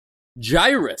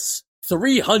Gyrus,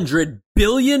 300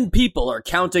 billion people are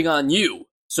counting on you,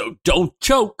 so don't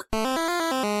choke.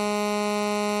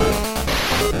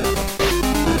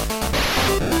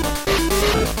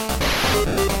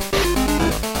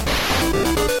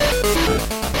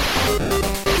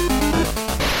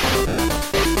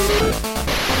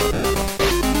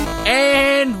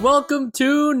 And welcome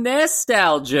to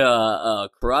Nostalgia, a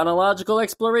chronological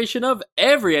exploration of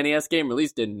every NES game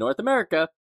released in North America.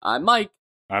 I'm Mike.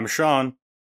 I'm Sean.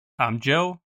 I'm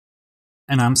Joe.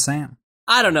 And I'm Sam.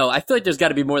 I don't know. I feel like there's got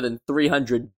to be more than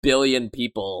 300 billion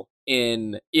people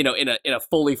in a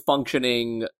fully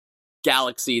functioning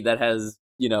galaxy that has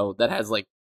like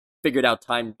figured out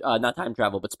not time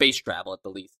travel, but space travel at the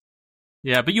least.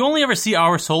 Yeah, but you only ever see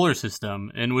our solar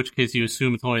system, in which case you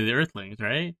assume it's only the Earthlings,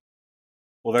 right?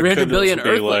 Well, there 300 could billion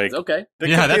also be Earthlings, like, okay.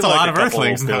 Yeah, that's a lot of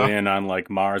Earthlings now. Billion on like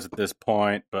Mars at this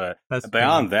point, but That's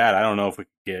beyond that, I don't know if we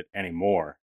could get any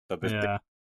more. So Yeah.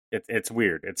 it's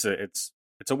weird. It's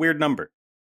a weird number.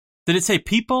 Did it say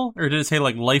people, or did it say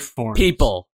like life forms?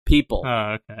 People.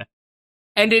 Oh, okay.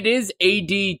 And it is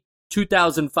AD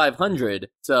 2500,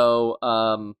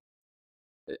 so,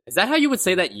 is that how you would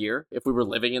say that year, if we were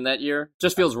living in that year?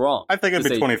 Just feels wrong. I think it'd to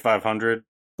be say 2500.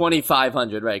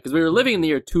 2500, right? Because we were living in the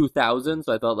year 2000,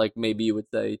 so I thought like maybe you would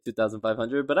say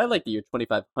 2500, but I like the year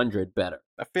 2500 better.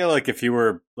 I feel like if you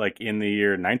were like in the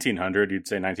year 1900, you'd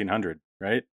say 1900,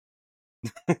 right?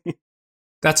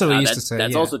 That's what we used to say.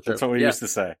 That's yeah. also true. That's what we Yeah. used to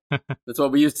say. That's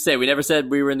what we used to say. We never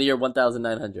said we were in the year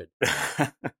 1900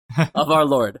 of our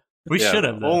Lord. We should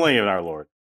have, though. Only in our Lord.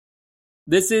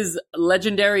 This is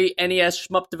legendary NES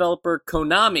shmup developer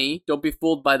Konami. Don't be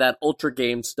fooled by that Ultra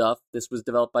Game stuff. This was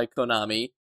developed by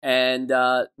Konami. And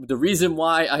the reason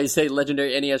why I say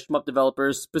legendary NES shmup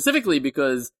developers, specifically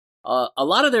because a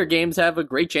lot of their games have a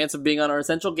great chance of being on our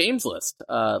essential games list.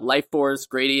 Life Force,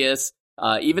 Gradius,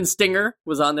 even Stinger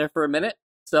was on there for a minute.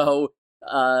 So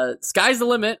sky's the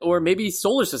limit, or maybe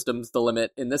Solar System's the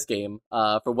limit in this game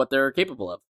for what they're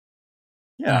capable of.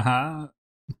 Yeah. Uh-huh.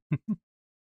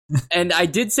 And I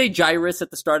did say Gyrus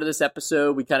at the start of this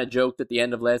episode. We kind of joked at the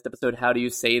end of last episode, how do you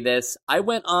say this? I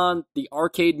went on the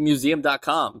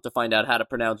arcademuseum.com to find out how to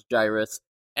pronounce Gyrus.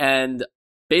 And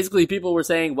basically people were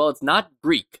saying, well, it's not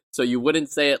Greek, so you wouldn't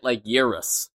say it like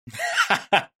Eurus.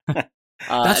 That's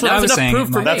what I was saying.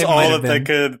 That's It all might that have they been.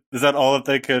 could. Is that all that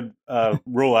they could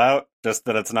rule out? Just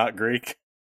that it's not Greek.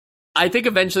 I think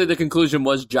eventually the conclusion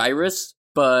was Gyrus,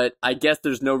 but I guess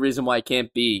there's no reason why it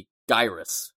can't be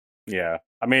Gyrus. Yeah,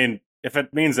 I mean, if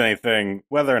it means anything,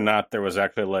 whether or not there was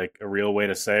actually like a real way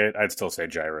to say it, I'd still say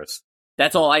Gyrus.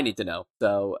 That's all I need to know.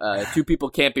 So two people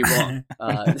can't be wrong.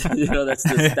 That's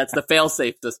the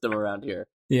fail-safe system around here.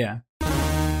 Yeah.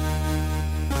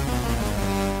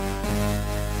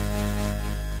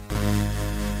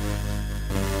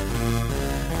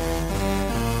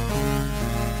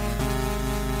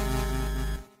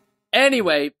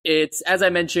 Anyway, it's, as I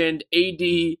mentioned,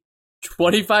 AD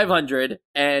 2500,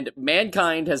 and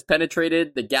mankind has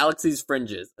penetrated the galaxy's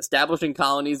fringes, establishing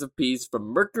colonies of peace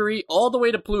from Mercury all the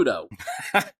way to Pluto.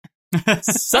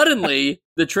 Suddenly,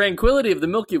 the tranquility of the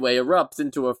Milky Way erupts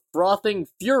into a frothing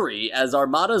fury as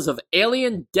armadas of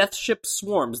alien death ship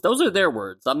swarms. Those are their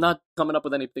words. I'm not coming up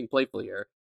with anything playful here.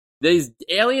 These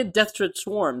alien death ship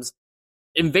swarms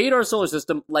invade our solar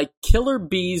system like killer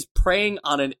bees preying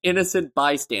on an innocent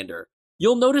bystander.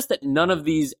 You'll notice that none of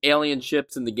these alien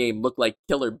ships in the game look like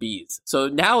killer bees. So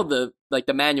now the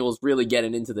manual's really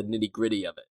getting into the nitty-gritty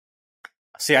of it.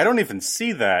 See, I don't even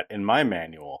see that in my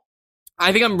manual.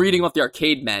 I think I'm reading off the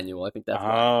arcade manual. I think that's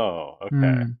why. Oh, okay.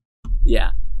 Mm.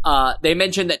 Yeah. They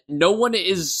mentioned that no one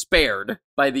is spared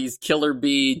by these killer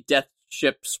bee death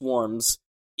ship swarms.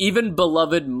 Even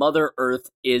beloved Mother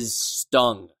Earth is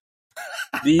stung.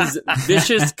 These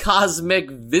vicious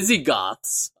cosmic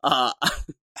Visigoths are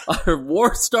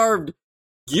war-starved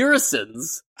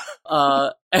garrisons,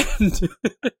 and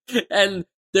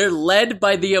they're led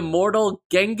by the immortal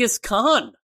Genghis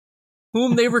Khan,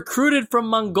 whom they recruited from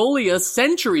Mongolia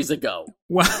centuries ago.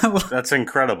 Wow. That's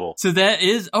incredible. So that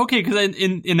is okay, because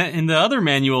in the other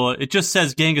manual it just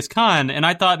says Genghis Khan, and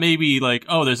I thought maybe like,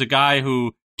 oh, there's a guy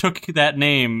who took that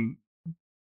name,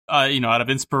 out of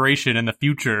inspiration in the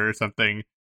future or something.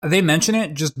 They mention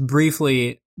it just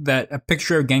briefly that a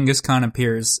picture of Genghis Khan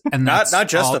appears, and Not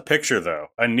that's just all, a picture though,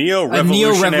 a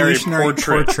neo-revolutionary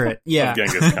portrait yeah. of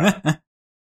Genghis Khan.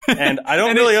 And I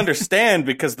don't really understand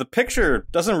because the picture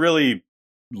doesn't really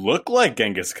look like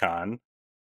Genghis Khan.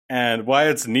 And why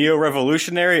it's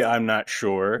neo-revolutionary, I'm not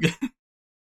sure.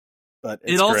 but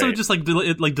it's it also great. just like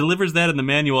it like delivers that in the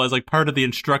manual as like part of the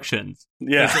instructions.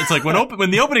 Yeah. It's like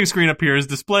when the opening screen appears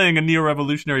displaying a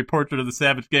neo-revolutionary portrait of the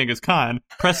savage Genghis Khan,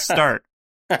 press start.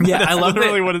 Yeah, That's I love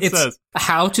literally what it it's says.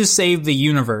 how to save the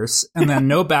universe, and then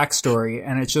no backstory,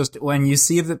 and it's just when you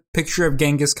see the picture of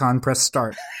Genghis Khan, press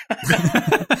start.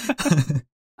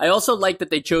 I also like that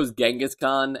they chose Genghis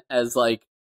Khan as like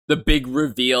the big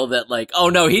reveal that like, oh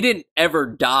no, he didn't ever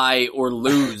die or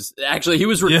lose. Actually, he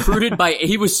was recruited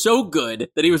he was so good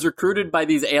that he was recruited by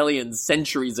these aliens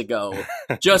centuries ago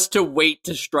just to wait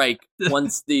to strike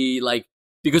once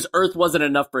because Earth wasn't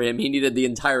enough for him. He needed the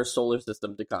entire solar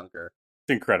system to conquer.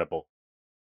 It's incredible.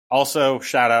 Also,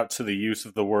 shout out to the use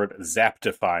of the word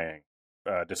zaptifying,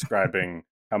 describing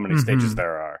how many stages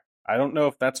there are. I don't know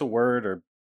if that's a word, or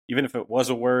even if it was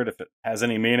a word, if it has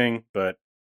any meaning, but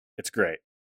it's great.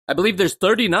 I believe there's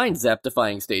 39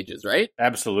 zaptifying stages, right?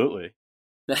 Absolutely.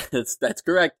 That's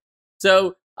correct.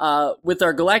 So, with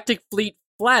our galactic fleet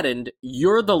flattened,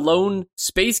 you're the lone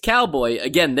space cowboy.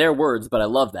 Again, their words, but I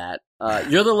love that.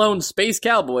 You're the lone space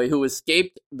cowboy who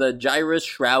escaped the Gyrus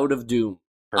Shroud of Doom.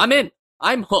 Perfect. I'm in.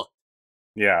 I'm hooked.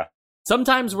 Yeah.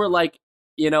 Sometimes we're like,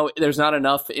 there's not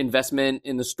enough investment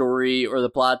in the story or the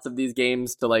plots of these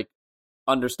games to like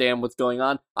understand what's going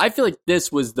on. I feel like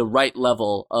this was the right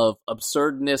level of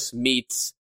absurdness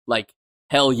meets like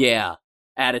hell yeah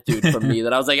attitude from me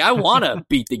that I was like, I want to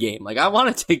beat the game. Like I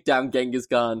want to take down Genghis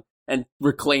Khan and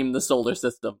reclaim the solar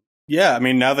system. Yeah, I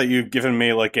mean, now that you've given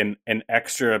me like an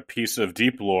extra piece of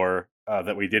deep lore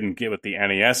that we didn't get with the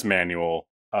NES manual,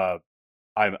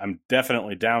 I'm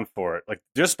definitely down for it. Like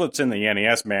just what's in the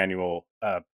NES manual,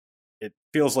 it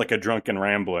feels like a drunken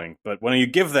rambling. But when you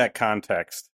give that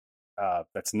context,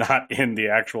 that's not in the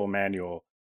actual manual,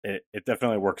 it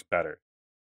definitely works better.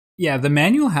 Yeah, the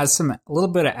manual has a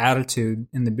little bit of attitude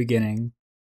in the beginning.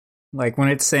 Like when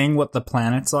it's saying what the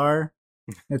planets are,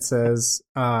 it says,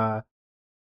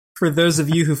 for those of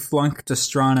you who flunked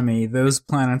astronomy, those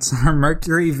planets are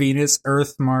Mercury, Venus,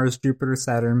 Earth, Mars, Jupiter,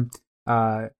 Saturn,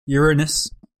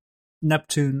 Uranus,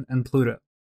 Neptune, and Pluto.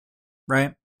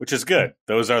 Right? Which is good.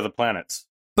 Those are the planets.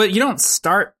 But you don't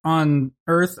start on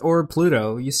Earth or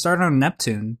Pluto. You start on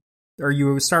Neptune. Or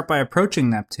you start by approaching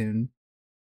Neptune.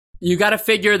 You got to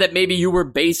figure that maybe you were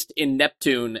based in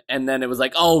Neptune, and then it was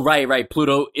like, oh, right,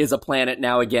 Pluto is a planet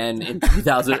now again in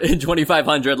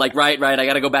 2500. Like, right, I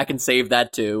got to go back and save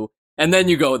that too. And then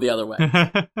you go the other way.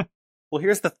 Well,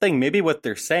 here's the thing. Maybe what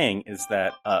they're saying is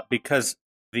that because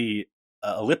the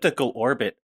elliptical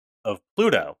orbit of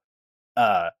Pluto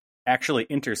actually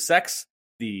intersects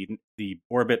the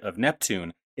orbit of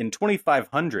Neptune in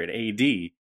 2500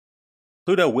 AD,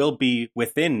 Pluto will be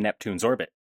within Neptune's orbit.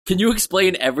 Can you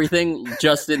explain everything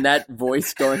just in that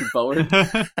voice going forward?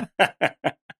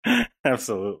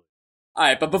 Absolutely. All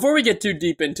right, but before we get too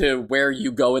deep into where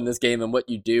you go in this game and what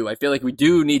you do, I feel like we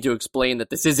do need to explain that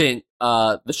this isn't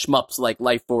the shmups like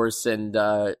Life Force and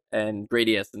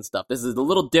Gradius and stuff. This is a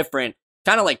little different,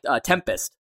 kind of like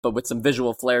Tempest, but with some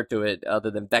visual flair to it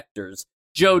other than vectors.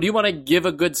 Joe, do you want to give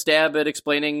a good stab at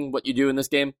explaining what you do in this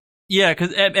game? Yeah,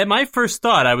 because at my first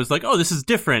thought, I was like, oh, this is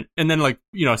different. And then, like,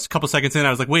 a couple seconds in, I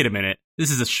was like, wait a minute,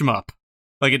 this is a shmup.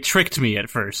 Like, it tricked me at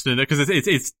first. Because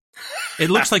it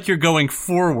looks like you're going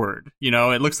forward,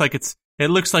 It looks like it's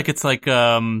like,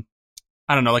 I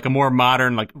don't know, like a more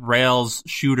modern, like, Rails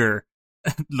shooter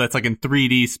that's, like, in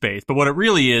 3D space. But what it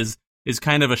really is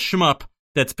kind of a shmup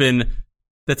that's been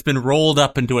rolled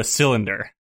up into a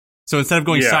cylinder. So instead of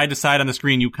going side to side on the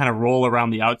screen, you kind of roll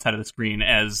around the outside of the screen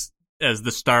as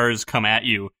the stars come at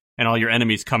you and all your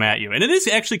enemies come at you. And it is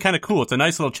actually kind of cool. It's a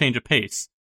nice little change of pace.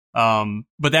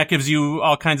 But that gives you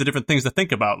all kinds of different things to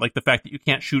think about, like the fact that you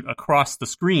can't shoot across the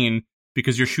screen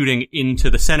because you're shooting into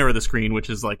the center of the screen, which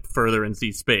is like further in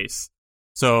Z space.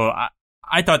 So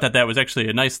I thought that was actually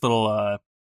a nice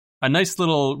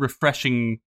little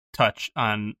refreshing touch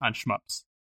on shmups.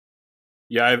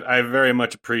 Yeah, I very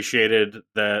much appreciated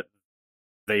that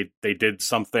they did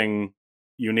something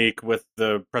unique with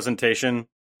the presentation.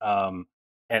 And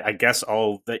I guess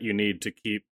all that you need to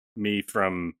keep me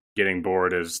from getting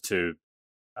bored is to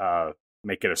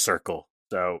make it a circle.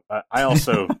 So I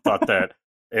also thought that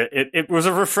it was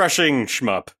a refreshing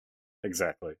shmup.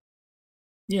 Exactly.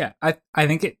 Yeah, I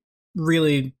think it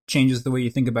really changes the way you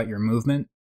think about your movement.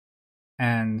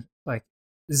 And like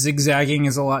zigzagging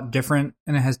is a lot different,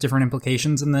 and it has different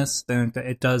implications in this than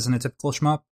it does in a typical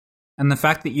shmup. And the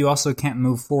fact that you also can't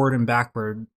move forward and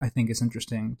backward, I think, is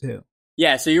interesting too.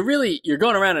 Yeah, so you're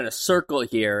going around in a circle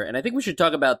here, and I think we should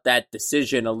talk about that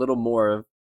decision a little more, of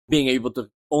being able to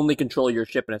only control your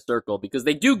ship in a circle, because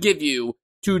they do give you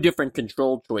two different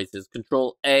control choices,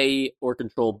 Control A or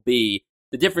Control B.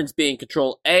 The difference being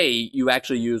Control A, you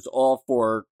actually use all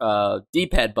 4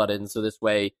 D-pad buttons. So this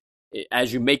way,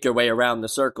 as you make your way around the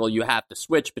circle, you have to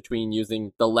switch between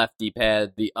using the left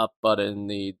D-pad, the up button,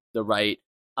 the right.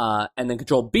 And then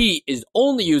Control B is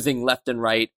only using left and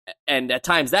right. And at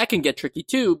times that can get tricky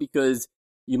too, because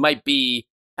you might be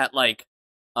at like,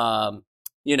 3,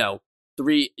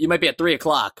 you might be at 3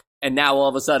 o'clock, and now all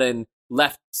of a sudden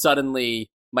left suddenly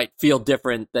might feel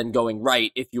different than going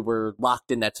right if you were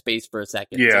locked in that space for a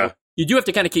second. Yeah. So you do have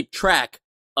to kind of keep track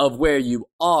of where you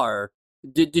are.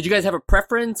 Did you guys have a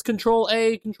preference, Control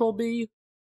A, Control B?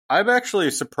 I'm actually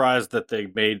surprised that they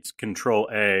made Control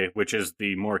A, which is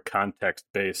the more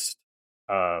context-based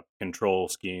control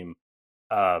scheme,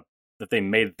 that they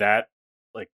made that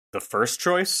like the first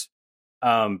choice.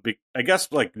 I guess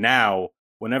like now,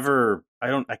 whenever I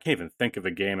can't even think of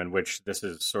a game in which this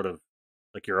is sort of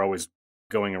like you're always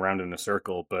going around in a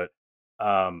circle, but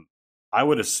I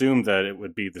would assume that it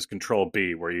would be this Control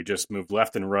B, where you just move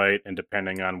left and right, and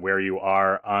depending on where you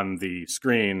are on the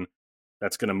screen,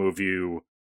 that's going to move you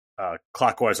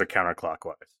clockwise or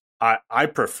counterclockwise. I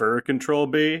prefer Control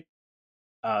B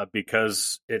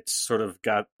because it's sort of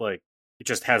got like, it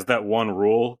just has that one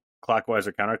rule, clockwise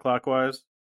or counterclockwise.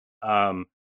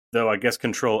 Though I guess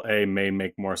Control A may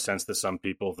make more sense to some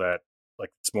people, that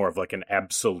like it's more of like an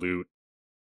absolute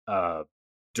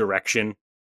direction.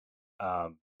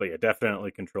 But yeah,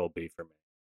 definitely Control B for me.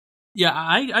 Yeah,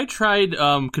 I tried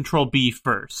Control B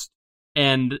first,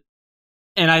 and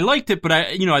I liked it, but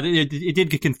it did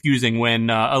get confusing when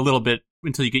a little bit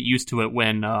until you get used to it.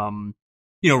 When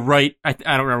right, I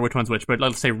don't remember which one's which, but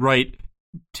let's say right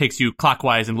takes you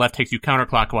clockwise and left takes you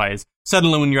counterclockwise.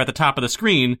 Suddenly, when you're at the top of the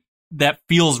screen, that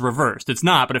feels reversed. It's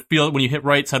not, but when you hit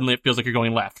right, suddenly it feels like you're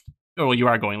going left. Oh, well, you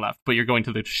are going left, but you're going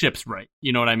to the ship's right.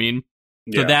 You know what I mean?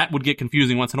 So that would get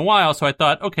confusing once in a while. So I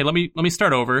thought, okay, let me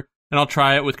start over, and I'll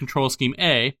try it with Control Scheme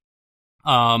A,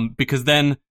 because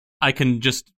then I can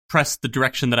just press the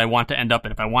direction that I want to end up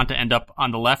in. If I want to end up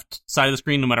on the left side of the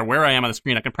screen, no matter where I am on the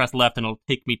screen, I can press left, and it'll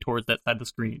take me towards that side of the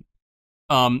screen.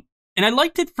 And I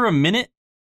liked it for a minute,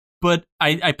 but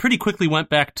I pretty quickly went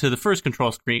back to the first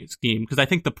Control Scheme, because I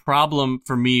think the problem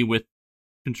for me with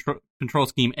Control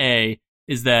Scheme A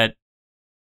is that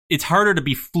it's harder to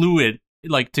be fluid,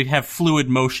 like to have fluid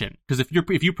motion, because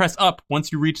if you press up,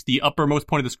 once you reach the uppermost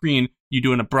point of the screen, you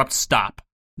do an abrupt stop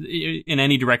in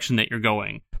any direction that you're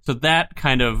going. So that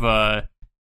kind of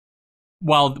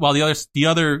while the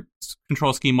other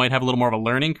control scheme might have a little more of a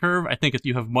learning curve, I think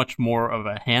you have much more of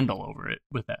a handle over it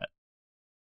with that.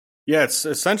 Yeah, it's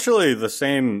essentially the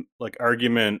same like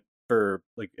argument for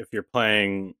like if you're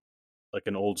playing like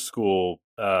an old school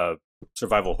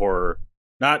survival horror.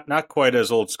 Not quite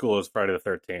as old school as Friday the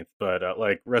 13th, but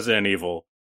like Resident Evil,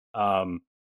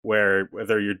 where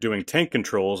whether you're doing tank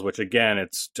controls, which again,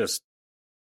 it's just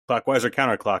clockwise or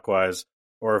counterclockwise,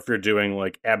 or if you're doing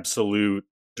like absolute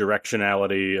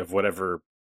directionality of whatever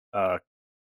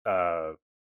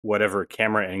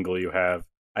camera angle you have,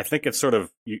 I think it's sort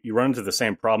of, you run into the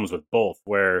same problems with both,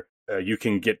 where you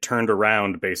can get turned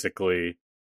around basically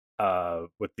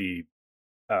with the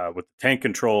tank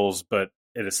controls, but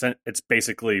it's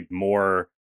basically more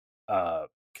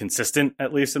consistent,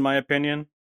 at least in my opinion.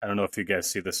 I don't know if you guys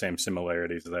see the same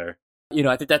similarities there.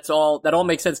 I think that all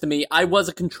makes sense to me. I was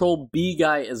a Control B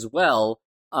guy as well,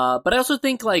 but I also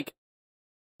think like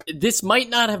this might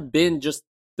not have been just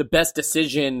the best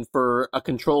decision for a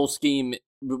control scheme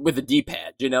with a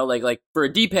D-pad. Like for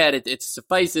a D-pad, it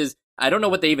suffices. I don't know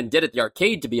what they even did at the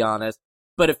arcade, to be honest,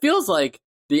 but it feels like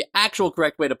the actual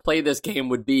correct way to play this game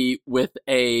would be with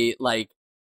a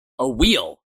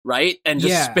wheel, right? And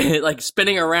just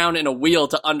spinning around in a wheel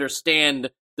to understand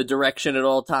the direction at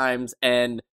all times.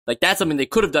 And like that's something they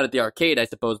could have done at the arcade, I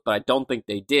suppose, but I don't think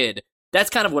they did. That's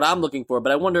kind of what I'm looking for.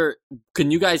 But I wonder,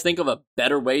 can you guys think of a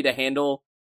better way to handle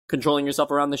controlling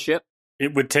yourself around the ship?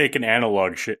 It would take an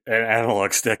analog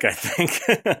stick, I think.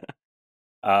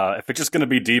 If it's just going to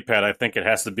be D-pad, I think it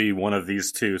has to be one of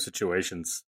these two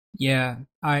situations. Yeah,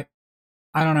 I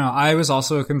don't know. I was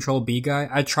also a Control B guy.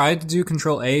 I tried to do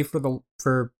Control A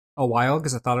for a while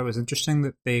because I thought it was interesting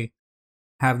that they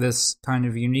have this kind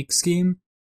of unique scheme,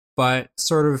 but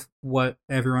sort of what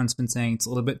everyone's been saying, it's a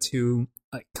little bit too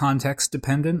context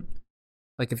dependent.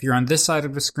 Like if you're on this side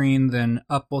of the screen, then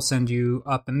up will send you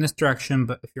up in this direction,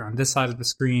 but if you're on this side of the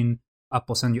screen, up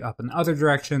will send you up in the other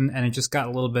direction, and it just got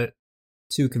a little bit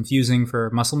too confusing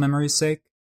for muscle memory's sake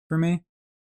for me.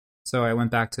 So I went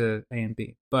back to A and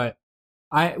B. But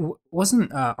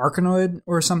wasn't Arkanoid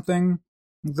or something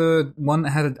the one that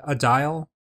had a dial?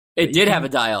 It did have a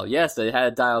dial, yes. It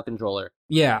had a dial controller.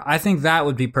 Yeah, I think that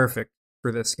would be perfect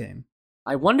for this game.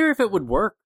 I wonder if it would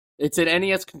work. It's an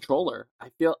NES controller.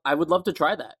 I would love to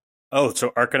try that. Oh,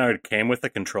 so Arkanoid came with a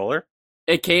controller?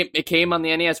 It came on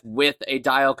the NES with a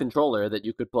dial controller that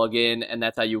you could plug in, and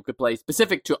that's how you could play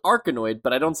specific to Arkanoid,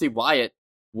 but I don't see why it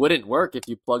wouldn't work if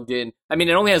you plugged in. I mean,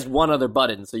 it only has one other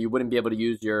button, so you wouldn't be able to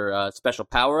use your special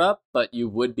power-up, but you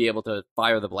would be able to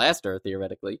fire the blaster,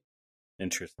 theoretically.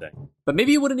 Interesting. But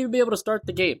maybe you wouldn't even be able to start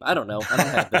the game. I don't know. I don't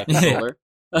have that controller.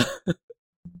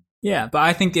 Yeah, but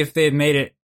I think if they had made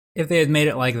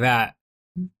it like that,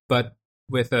 but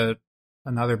with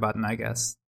another button, I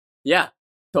guess. Yeah,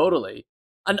 totally.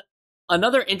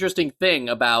 Another interesting thing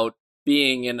about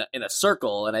being in a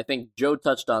circle, and I think Joe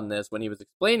touched on this when he was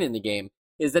explaining the game,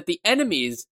 is that the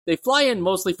enemies, they fly in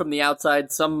mostly from the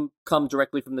outside. Some come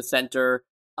directly from the center.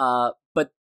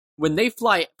 But when they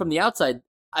fly from the outside,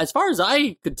 as far as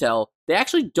I could tell, they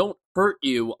actually don't hurt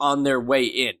you on their way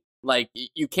in. Like,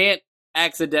 you can't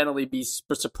accidentally be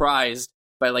surprised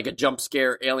by, like, a jump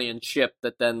scare alien ship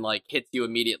that then, like, hits you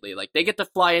immediately. Like, they get to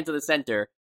fly into the center,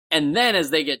 and then as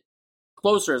they get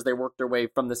closer, as they work their way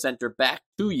from the center back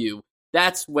to you,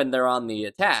 that's when they're on the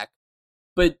attack.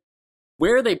 But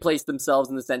where they place themselves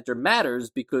in the center matters,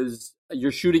 because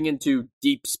you're shooting into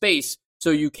deep space,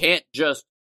 so you can't just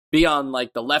be on,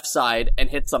 like, the left side and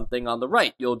hit something on the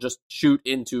right. You'll just shoot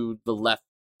into the left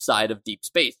side of deep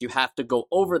space. You have to go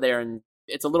over there, and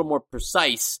it's a little more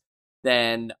precise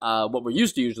than what we're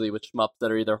used to usually with shmups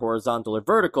that are either horizontal or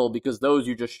vertical, because those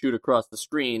you just shoot across the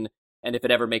screen, and if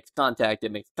it ever makes contact,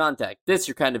 it makes contact. This,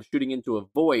 you're kind of shooting into a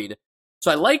void.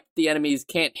 So I like the enemies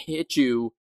can't hit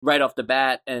you right off the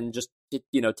bat and just,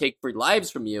 take free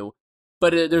lives from you.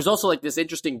 But there's also, like, this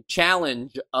interesting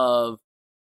challenge of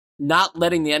not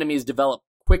letting the enemies develop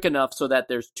quick enough so that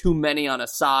there's too many on a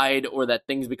side or that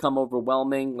things become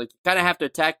overwhelming. Like, you kind of have to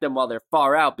attack them while they're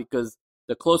far out, because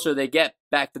the closer they get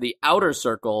back to the outer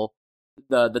circle,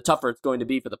 the tougher it's going to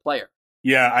be for the player.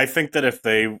 Yeah, I think that if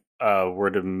they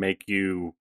were to make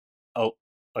you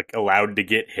allowed to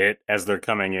get hit as they're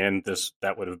coming in,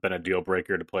 that would have been a deal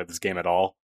breaker to play this game at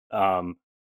all.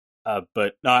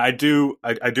 But no, I do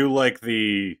like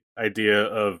the idea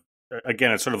of,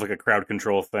 again, it's sort of like a crowd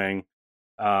control thing.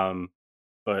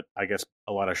 But I guess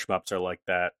a lot of shmups are like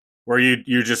that, where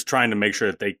you're just trying to make sure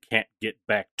that they can't get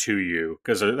back to you,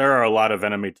 because there are a lot of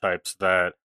enemy types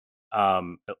that,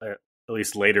 at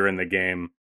least later in the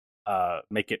game,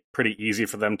 make it pretty easy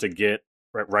for them to get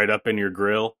right up in your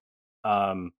grill.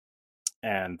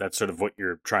 And that's sort of what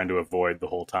you're trying to avoid the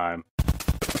whole time.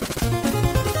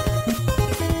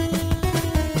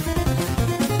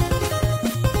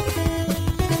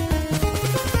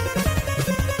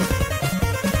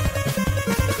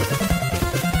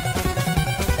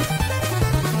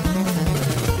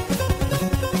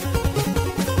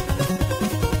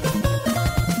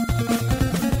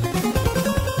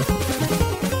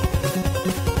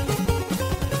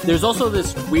 There's also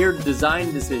this weird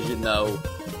design decision, though,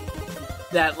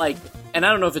 that, like, and I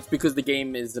don't know if it's because the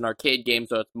game is an arcade game,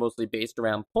 so it's mostly based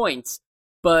around points,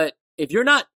 but if you're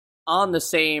not on the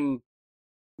same,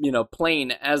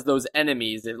 plane as those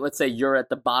enemies, let's say you're at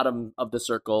the bottom of the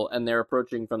circle and they're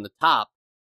approaching from the top,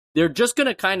 they're just going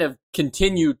to kind of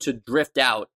continue to drift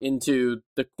out into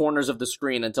the corners of the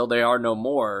screen until they are no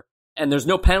more, and there's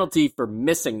no penalty for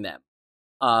missing them.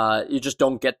 You just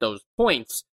don't get those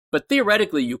points. But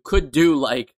theoretically, you could do,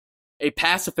 like, a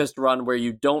pacifist run where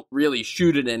you don't really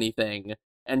shoot at anything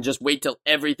and just wait till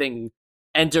everything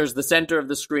enters the center of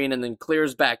the screen and then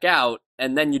clears back out,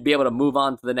 and then you'd be able to move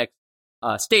on to the next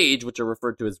stage, which are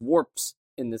referred to as warps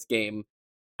in this game.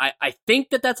 I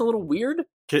think that's a little weird,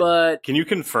 but... Can you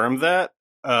confirm that?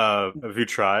 Have you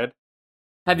tried?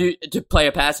 Have you, to play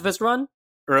a pacifist run?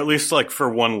 Or at least, like, for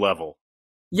one level?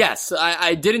 Yes,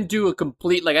 I didn't do a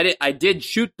complete, like, I did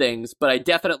shoot things, but I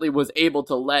definitely was able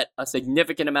to let a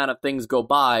significant amount of things go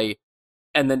by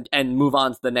and move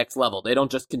on to the next level. They don't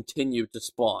just continue to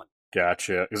spawn.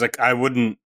 Gotcha. Because, like, I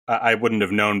wouldn't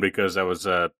have known because I was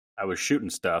shooting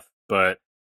stuff, but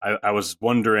I was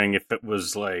wondering if it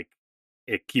was, like,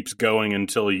 it keeps going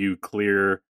until you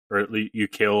clear or at least you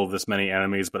kill this many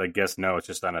enemies, but I guess no, it's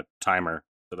just on a timer.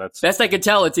 So that's best I could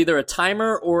tell. It's either a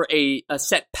timer or a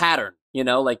set pattern.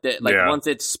 Once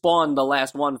it's spawned the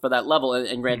last one for that level,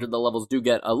 and granted the levels do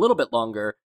get a little bit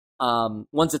longer.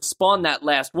 Once it's spawned that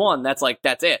last one, that's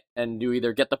it, and you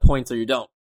either get the points or you don't.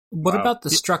 What about the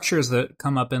structures that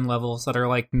come up in levels that are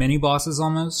like mini bosses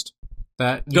almost?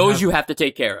 You have to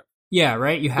take care of. Yeah,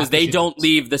 right. You have because they don't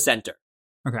leave the center.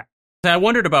 Okay. I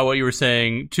wondered about what you were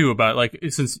saying too about, like,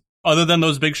 since other than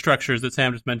those big structures that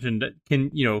Sam just mentioned,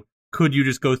 could you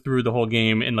just go through the whole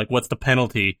game, and, like, what's the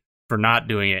penalty for not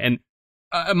doing it?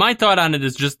 And my thought on it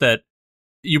is just that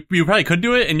you probably could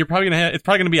do it, and you're probably it's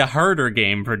probably gonna be a harder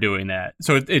game for doing that.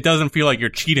 So it doesn't feel like you're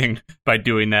cheating by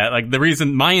doing that. Like the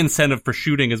reason my incentive for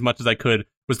shooting as much as I could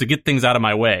was to get things out of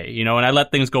my way, and I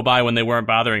let things go by when they weren't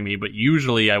bothering me. But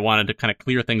usually I wanted to kind of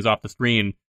clear things off the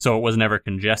screen so it was never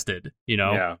congested.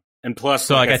 Yeah, and plus,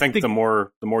 so I think the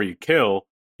more you kill,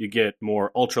 you get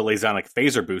more ultra lasonic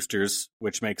phaser boosters,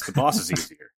 which makes the bosses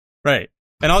easier. Right.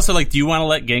 And also, do you want to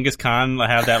let Genghis Khan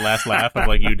have that last laugh of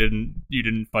you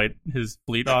didn't fight his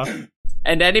fleet off?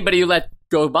 And anybody you let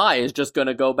go by is just going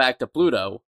to go back to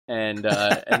Pluto and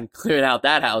clear out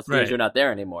that house because you're not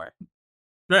there anymore.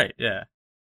 Right. Yeah.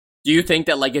 Do you think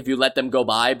that if you let them go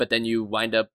by, but then you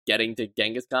wind up getting to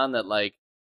Genghis Khan, that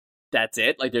that's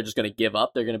it? They're just going to give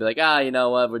up. They're going to be like, you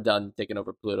know what? We're done taking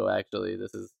over Pluto. Actually,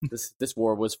 this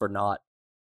war was for naught.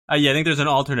 Yeah, I think there's an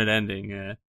alternate ending.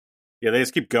 Yeah. Yeah, they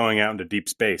just keep going out into deep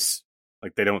space.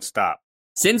 They don't stop.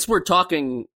 Since we're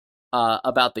talking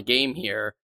about the game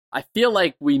here, I feel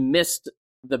like we missed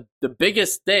the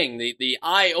biggest thing, the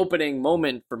eye-opening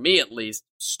moment for me at least,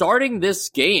 starting this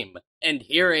game and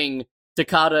hearing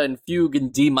Toccata and Fugue in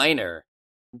D minor.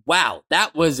 Wow,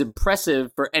 that was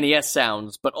impressive for NES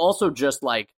sounds, but also just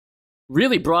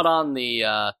really brought on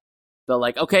the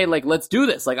okay, let's do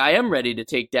this. I am ready to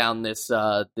take down this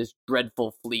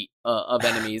dreadful fleet of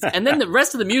enemies. And then the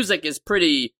rest of the music is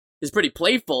pretty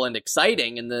playful and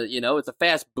exciting, and it's a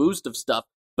fast boost of stuff.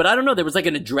 But I don't know, there was an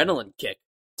adrenaline kick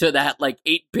to that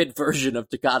 8-bit version of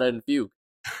Toccata and Fugue.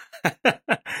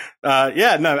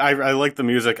 Yeah, no, I like the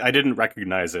music. I didn't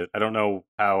recognize it. I don't know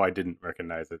how I didn't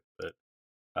recognize it,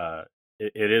 but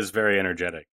it is very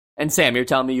energetic. And Sam, you're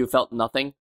telling me you felt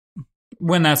nothing?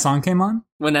 When that song came on?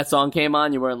 When that song came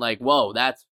on, you weren't like, whoa,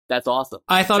 that's awesome.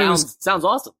 I thought sounds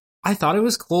awesome. I thought it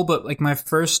was cool, but my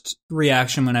first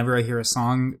reaction whenever I hear a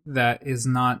song that is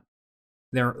not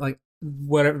there,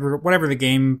 whatever the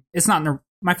game, it's not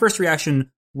my first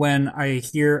reaction when I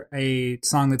hear a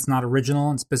song that's not original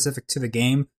and specific to the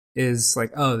game is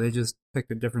oh, they just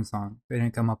picked a different song. They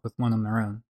didn't come up with one on their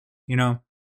own,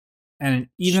 And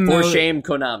even for shame,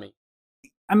 Konami.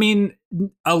 I mean,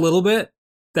 a little bit.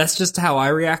 That's just how I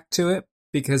react to it,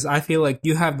 because I feel like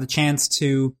you have the chance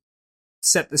to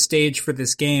set the stage for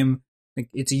this game.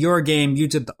 It's your game. You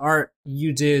did the art.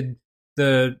 You did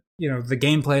the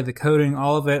gameplay, the coding,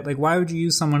 all of it. Why would you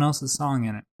use someone else's song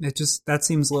in it? That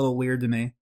seems a little weird to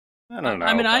me. I don't know.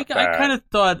 I mean, I kind of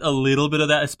thought a little bit of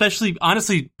that, especially,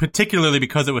 honestly, particularly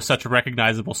because it was such a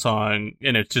recognizable song,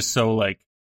 and it's just so,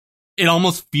 it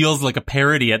almost feels like a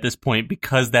parody at this point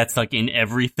because that's, in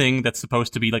everything that's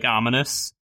supposed to be,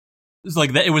 ominous. It's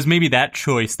that it was maybe that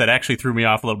choice that actually threw me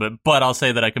off a little bit, but I'll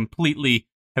say that I completely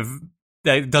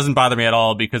that doesn't bother me at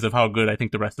all because of how good I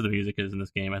think the rest of the music is in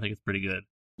this game. I think it's pretty good.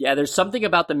 Yeah, there's something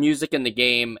about the music in the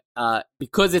game,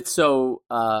 because it's so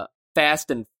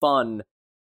fast and fun,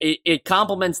 it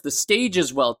complements the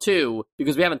stages well, too,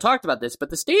 because we haven't talked about this, but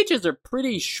the stages are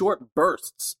pretty short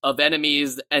bursts of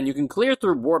enemies, and you can clear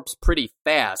through warps pretty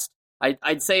fast.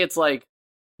 I'd say it's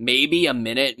maybe a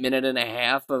minute and a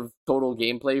half of total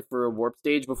gameplay for a warp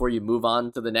stage before you move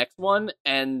on to the next one,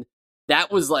 and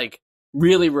that was,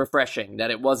 really refreshing,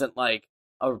 that it wasn't, a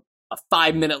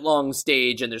 5-minute long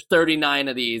stage, and there's 39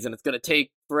 of these, and it's going to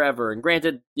take forever. And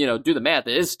granted, do the math,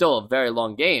 it is still a very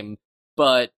long game,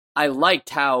 but I liked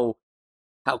how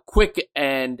quick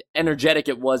and energetic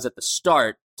it was at the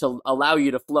start to allow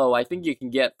you to flow. I think you can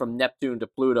get from Neptune to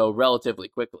Pluto relatively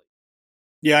quickly.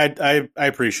 Yeah, I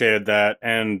appreciated that,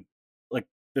 and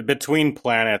the between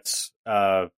planets,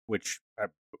 which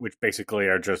basically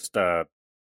are just the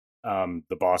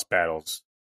boss battles.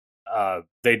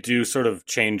 They do sort of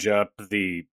change up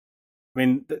the. I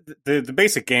mean, the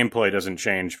basic gameplay doesn't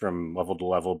change from level to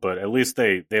level, but at least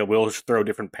they will throw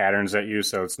different patterns at you,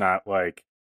 so it's not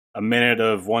a minute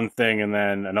of one thing and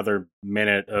then another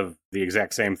minute of the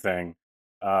exact same thing.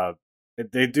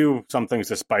 They do some things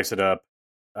to spice it up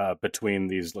between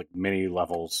these mini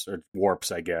levels or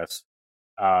warps, I guess.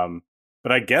 But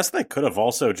I guess they could have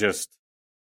also just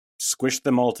squished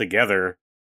them all together,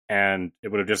 and it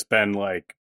would have just been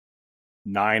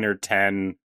 9 or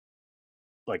 10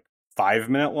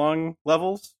 5-minute long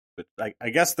levels. But I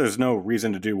guess there's no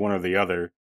reason to do one or the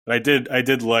other. But I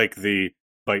did like the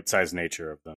bite-sized nature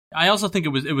of them. I also think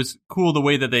it was cool the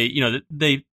way that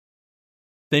they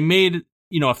made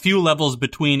a few levels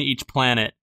between each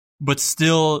planet, but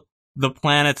still the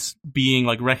planets being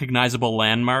recognizable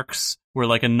landmarks were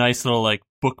a nice little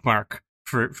bookmark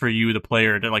for you, the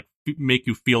player, to make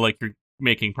you feel like you're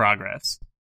making progress.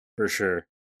 For sure.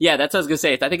 Yeah, that's what I was going to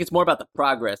say. I think it's more about the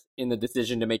progress in the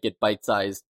decision to make it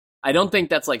bite-sized. I don't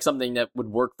think that's something that would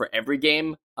work for every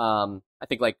game. I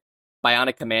think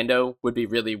Bionic Commando would be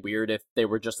really weird if they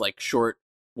were just like short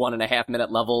 1.5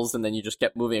 minute levels and then you just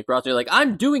kept moving across. You're like,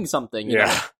 I'm doing something.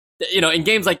 You know, in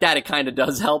games like that, it kind of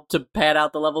does help to pad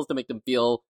out the levels to make them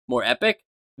feel more epic.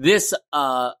 This,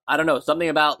 I don't know, something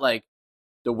about like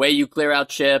the way you clear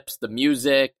out ships, the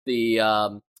music,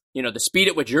 the the speed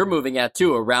at which you're moving at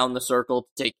too around the circle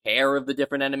to take care of the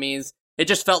different enemies. It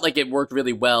just felt like it worked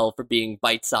really well for being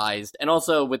bite-sized. And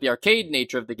also with the arcade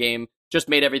nature of the game, just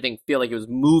made everything feel like it was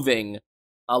moving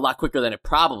a lot quicker than it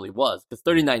probably was. Because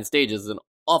 39 stages is an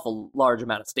awful large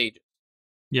amount of stages.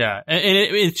 Yeah, and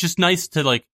it's just nice to,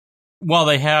 like, while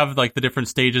they have, like, the different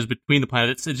stages between the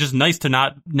planets, it's just nice to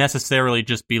not necessarily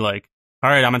just be like, all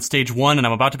right, I'm on stage 1 and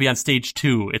I'm about to be on stage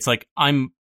 2. It's like,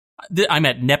 I'm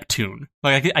at Neptune.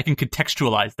 Like, I can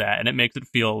contextualize that, and it makes it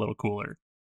feel a little cooler.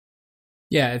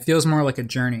 Yeah, it feels more like a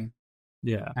journey.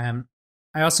 Yeah.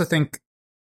 I also think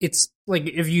it's like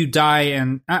if you die,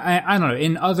 and I don't know,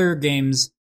 in other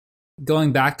games,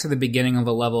 going back to the beginning of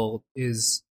a level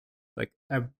is like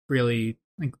a really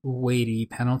like weighty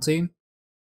penalty.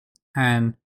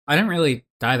 And I didn't really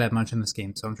die that much in this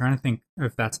game, so I'm trying to think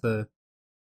if that's the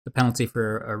penalty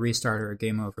for a restart or a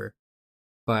game over.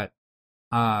 But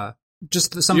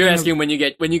just something. You're asking when you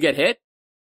get hit?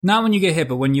 Not when you get hit,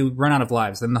 but when you run out of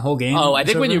lives, then the whole game. Oh, I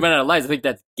think over? when you run out of lives, I think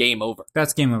that's game over.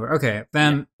 That's game over. Okay,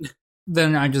 then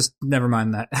I just never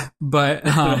mind that. But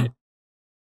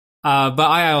but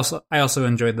I also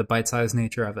enjoyed the bite-sized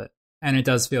nature of it, and it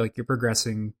does feel like you're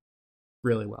progressing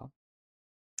really well.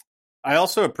 I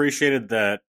also appreciated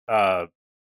that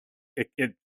it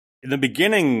in the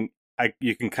beginning,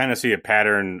 you can kind of see a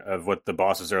pattern of what the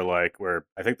bosses are like, where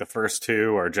I think the first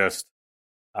two are just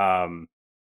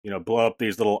blow up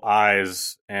these little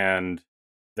eyes, and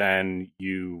then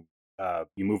you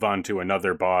move on to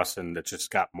another boss, and it's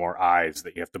just got more eyes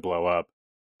that you have to blow up.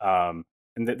 And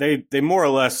they more or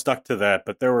less stuck to that,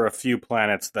 but there were a few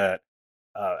planets that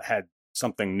had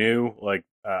something new. Like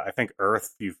I think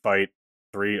Earth, you fight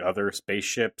 3 other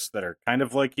spaceships that are kind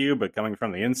of like you, but coming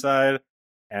from the inside.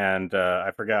 And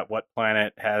I forgot what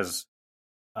planet has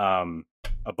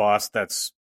a boss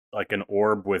that's like an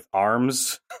orb with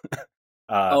arms.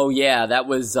 Oh yeah, that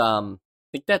was I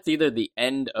think that's either the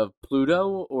end of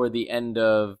Pluto or the end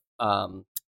of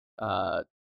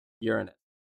Uranus.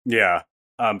 Yeah.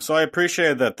 So I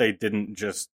appreciated that they didn't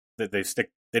just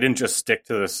stick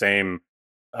to the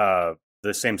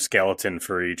same skeleton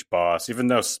for each boss, even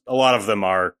though a lot of them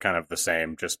are kind of the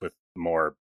same, just with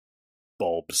more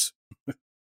bulbs.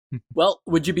 Well,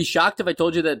 would you be shocked if I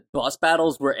told you that boss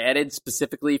battles were added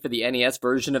specifically for the NES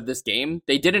version of this game?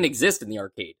 They didn't exist in the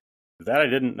arcade. That I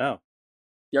didn't know.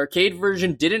 The arcade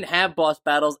version didn't have boss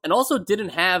battles, and also didn't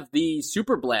have the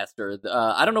Super Blaster.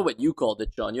 I don't know what you called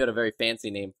it, Sean. You had a very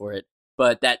fancy name for it.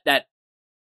 But that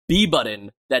B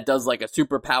button that does like a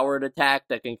super powered attack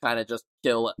that can kind of just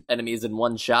kill enemies in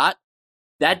one shot,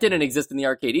 that didn't exist in the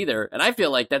arcade either. And I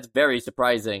feel like that's very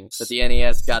surprising that the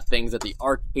NES got things that the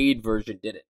arcade version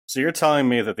didn't. So you're telling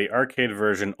me that the arcade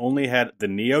version only had the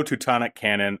Neo-Teutonic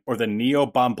Cannon or the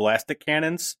Neo-Bombastic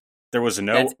Cannons? There was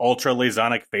no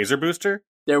Ultra-Lasonic Phaser Booster?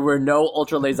 There were no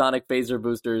Ultra-Lasonic Phaser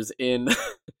Boosters in...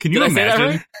 Can you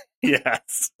imagine?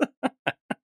 Yes.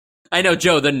 I know,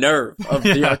 Joe, the nerve of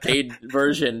the arcade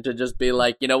version to just be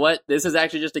like, you know what? This is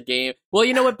actually just a game. Well,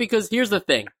 you know what? Because here's the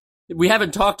thing. We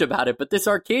haven't talked about it, but this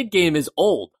arcade game is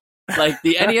old. Like,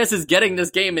 the NES is getting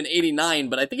this game in 89,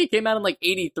 but I think it came out in, like,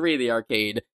 83, the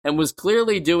arcade, and was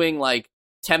clearly doing, like,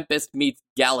 Tempest meets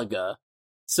Galaga.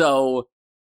 So,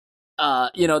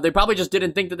 they probably just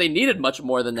didn't think that they needed much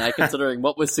more than that, considering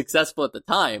what was successful at the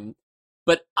time.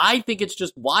 But I think it's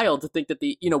just wild to think that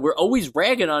we're always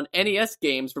ragging on NES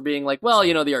games for being like, well,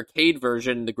 the arcade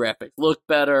version, the graphics look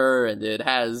better, and it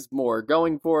has more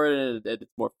going for it, and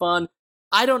it's more fun.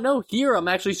 I don't know. Here, I'm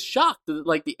actually shocked that,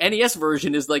 like, the NES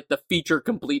version is, like, the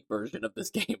feature-complete version of this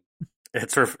game.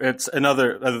 It's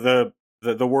another,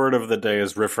 the word of the day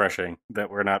is refreshing,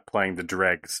 that we're not playing the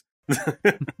dregs.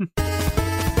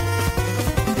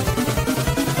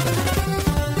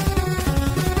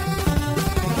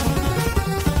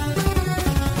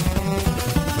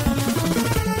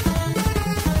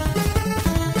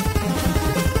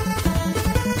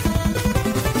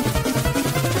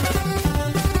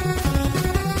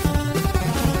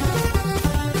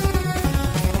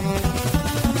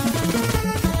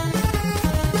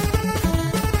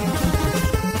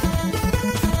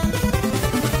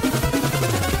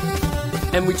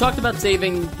 And we talked about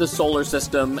saving the solar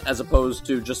system as opposed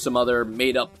to just some other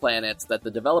made-up planets that the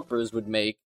developers would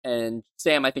make. And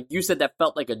Sam, I think you said that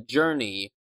felt like a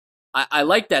journey. I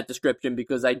like that description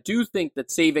because I do think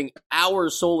that saving our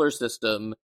solar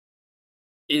system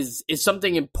is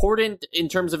something important in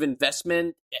terms of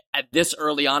investment at this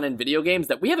early on in video games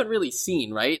that we haven't really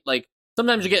seen, right? Like,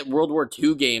 sometimes you get World War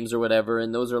II games or whatever,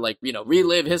 and those are like,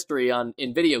 relive history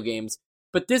in video games.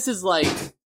 But this is like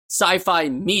sci-fi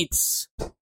meets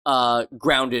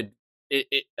grounded,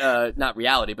 not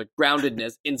reality, but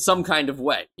groundedness in some kind of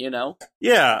way,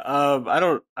 Yeah,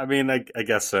 I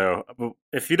guess so.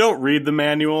 If you don't read the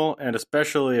manual, and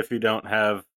especially if you don't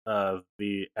have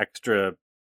the extra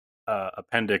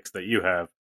appendix that you have,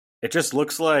 it just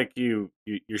looks like you're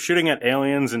shooting at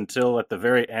aliens until at the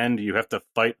very end you have to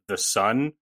fight the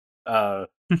sun. The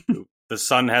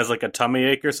sun has like a tummy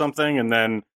ache or something, and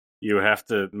then you have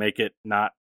to make it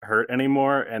not hurt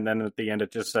anymore. And then at the end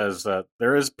it just says,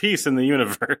 there is peace in the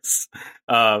universe.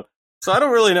 So I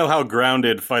don't really know how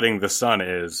grounded fighting the sun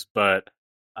is, but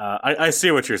I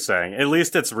see what you're saying. At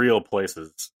least it's real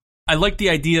places. I like the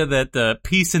idea that the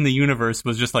peace in the universe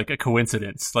was just like a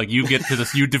coincidence. Like you get to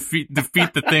this, you defeat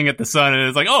the thing at the sun, and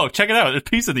it's like, oh, check it out, there's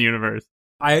peace in the universe.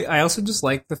 I also just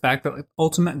like the fact that the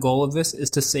ultimate goal of this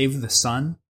is to save the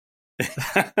sun.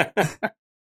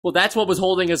 Well, that's what was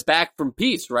holding us back from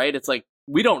peace, right? It's like,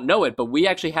 we don't know it, but we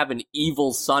actually have an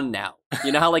evil sun now.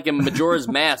 You know how, like, in Majora's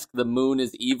Mask, the moon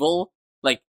is evil?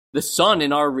 Like, the sun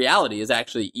in our reality is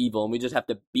actually evil, and we just have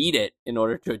to beat it in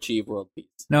order to achieve world peace.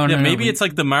 No, maybe it's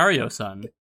like the Mario sun.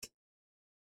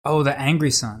 Oh, the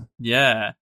angry sun.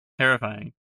 Yeah,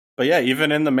 terrifying. But yeah,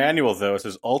 even in the manual, though, it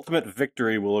says ultimate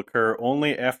victory will occur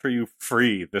only after you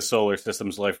free the solar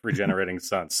system's life-regenerating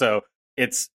sun. So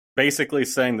it's basically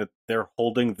saying that they're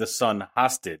holding the sun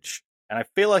hostage. And I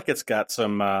feel like it's got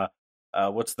some,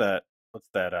 what's that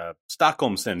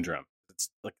Stockholm syndrome. It's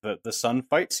like the sun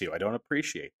fights you. I don't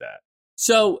appreciate that.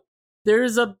 So there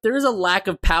is a lack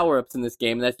of power-ups in this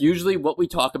game. That's usually what we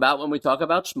talk about when we talk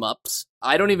about shmups.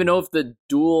 I don't even know if the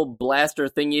dual blaster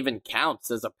thing even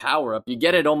counts as a power-up. You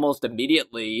get it almost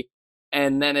immediately,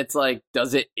 and then it's like,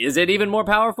 is it even more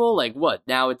powerful? Like, what?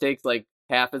 Now it takes like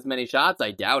half as many shots?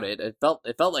 I doubt it. It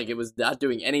felt like it was not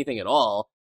doing anything at all.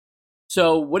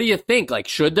 So what do you think? Like,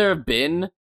 should there have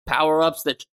been power-ups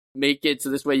that make it so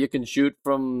this way you can shoot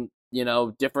from,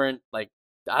 different, like,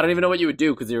 I don't even know what you would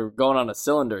do because you're going on a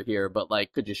cylinder here, but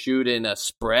like, could you shoot in a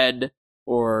spread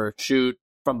or shoot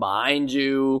from behind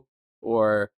you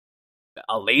or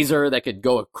a laser that could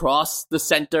go across the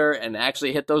center and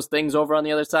actually hit those things over on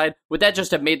the other side? Would that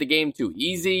just have made the game too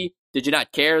easy? Did you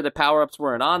not care that power-ups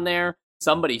weren't on there?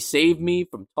 Somebody save me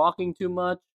from talking too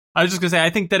much? I was just going to say, I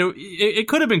think that it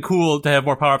could have been cool to have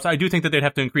more power-ups. I do think that they'd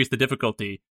have to increase the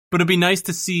difficulty, but it'd be nice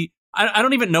to see. I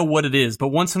don't even know what it is, but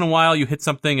once in a while you hit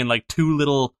something and like two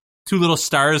little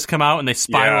stars come out and they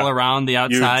spiral around the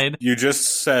outside. You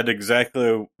just said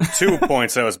exactly 2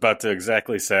 points I was about to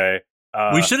exactly say.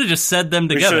 We should have just said them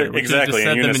together. We exactly,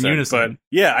 them in unison. But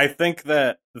yeah, I think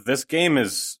that this game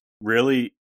is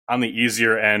really on the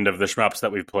easier end of the shmups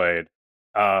that we've played.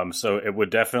 So it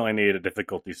would definitely need a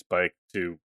difficulty spike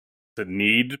to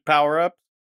need power-ups.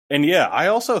 And yeah, I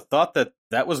also thought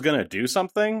that was going to do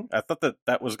something. I thought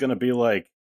that was going to be like,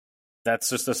 that's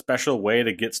just a special way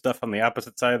to get stuff on the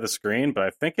opposite side of the screen, but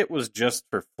I think it was just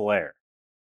for flair.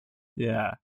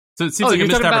 Yeah. So it seems like a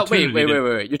missed opportunity.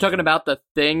 Wait. You're talking about the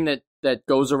thing that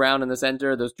goes around in the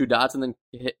center, those two dots, and then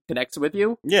connects with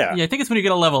you? Yeah. Yeah, I think it's when you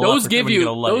get a level those up. Give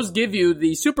you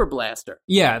the super blaster.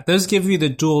 Yeah, those give you the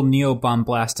dual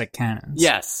neo-bombastic cannons.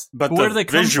 Yes. But where do they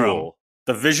come from?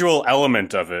 The visual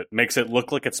element of it makes it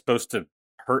look like it's supposed to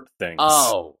hurt things.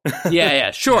 Oh,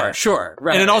 yeah, sure,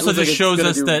 right. And it also just like shows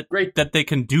us that they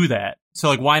can do that. So,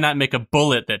 like, why not make a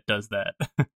bullet that does that?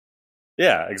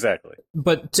 Yeah, exactly.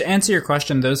 But to answer your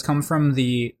question, those come from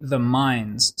the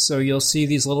mines. So you'll see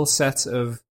these little sets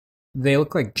of, they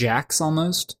look like jacks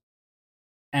almost,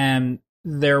 and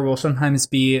there will sometimes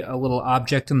be a little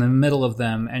object in the middle of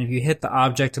them, and if you hit the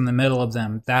object in the middle of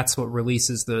them, that's what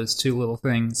releases those two little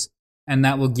things. And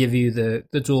that will give you the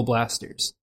dual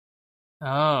blasters.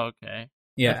 Oh, okay.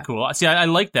 Yeah. That's cool. See, I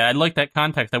like that. I like that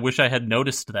context. I wish I had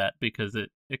noticed that because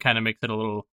it kind of makes it a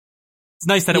little... It's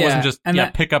nice that it wasn't just,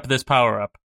 pick up this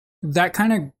power-up. That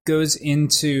kind of goes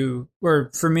into... Or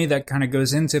for me, that kind of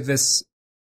goes into this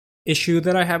issue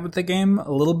that I have with the game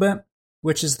a little bit,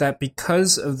 which is that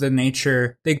because of the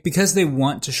nature... because they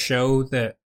want to show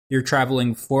that you're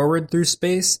traveling forward through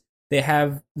space, they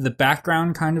have the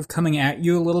background kind of coming at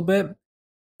you a little bit,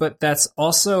 but that's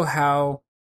also how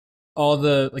all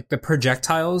the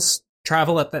projectiles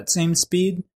travel at that same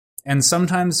speed. And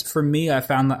sometimes for me, I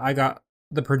found that I got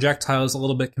the projectiles a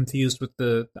little bit confused with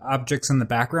the objects in the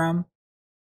background.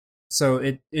 So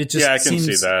it just I can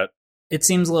see that. It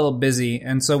seems a little busy,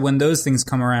 and so when those things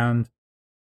come around,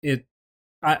 it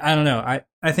I don't know.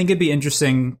 I think it'd be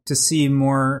interesting to see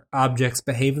more objects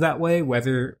behave that way,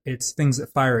 whether it's things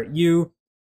that fire at you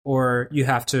or you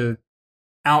have to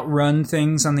outrun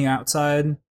things on the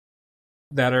outside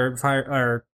that are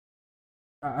fire.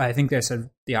 I think I said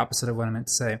the opposite of what I meant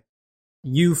to say.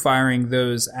 You firing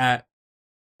those at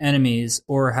enemies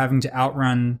or having to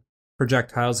outrun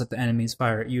projectiles that the enemies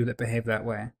fire at you that behave that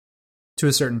way to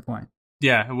a certain point.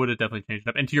 Yeah, it would have definitely changed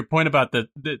up. And to your point about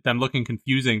them looking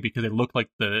confusing because they look like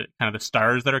the kind of the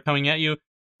stars that are coming at you,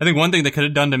 I think one thing they could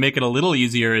have done to make it a little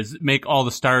easier is make all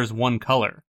the stars one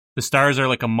color. The stars are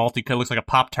like a multi-color, looks like a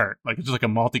Pop-Tart. Like it's just like a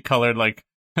multicolored like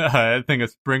thing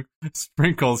of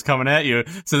sprinkles coming at you.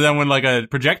 So then when like a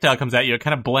projectile comes at you, it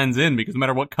kind of blends in because no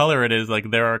matter what color it is,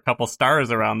 like there are a couple stars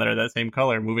around that are that same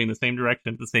color, moving the same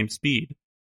direction at the same speed.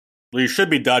 Well, you should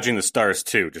be dodging the stars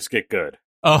too. Just get good.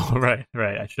 Oh, right,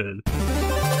 I should.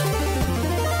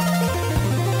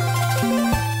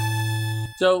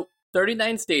 So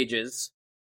 39 stages,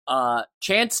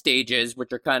 chance stages,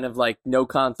 which are kind of like no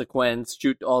consequence,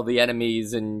 shoot all the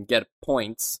enemies and get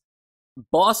points,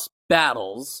 boss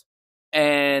battles,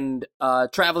 and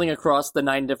traveling across the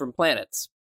 9 different planets,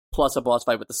 plus a boss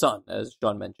fight with the sun, as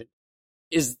Sean mentioned.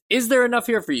 Is there enough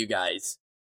here for you guys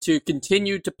to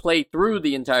continue to play through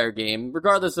the entire game,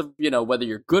 regardless of, whether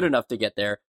you're good enough to get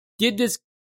there? Did this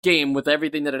game, with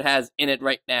everything that it has in it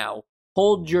right now,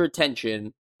 hold your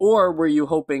attention, or were you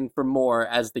hoping for more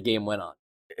as the game went on?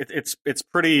 It's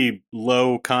pretty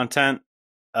low content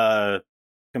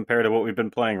compared to what we've been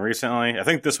playing recently. I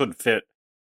think this would fit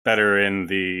better in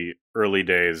the early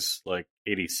days, like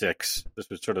 86. This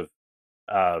would sort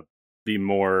of be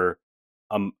more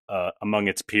among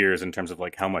its peers in terms of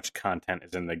like how much content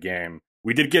is in the game.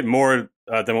 We did get more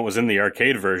than what was in the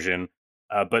arcade version,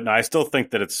 but no, I still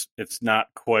think that it's not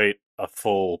quite a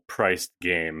full priced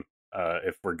game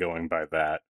if we're going by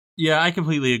that. Yeah, I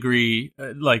completely agree.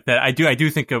 Like that, I do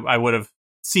think I would have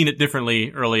seen it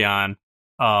differently early on.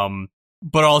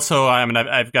 But also, I mean,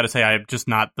 I've got to say, I'm just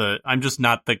not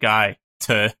the guy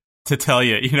to tell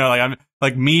you. I'm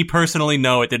like me personally.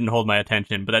 No, it didn't hold my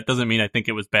attention, but that doesn't mean I think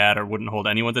it was bad or wouldn't hold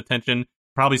anyone's attention.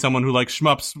 Probably someone who likes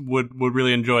shmups would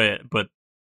really enjoy it, but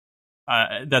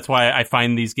that's why I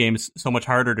find these games so much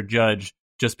harder to judge,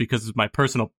 just because of my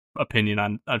personal opinion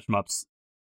on shmups.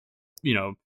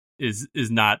 Is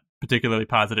not particularly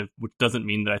positive, which doesn't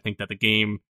mean that I think that the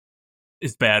game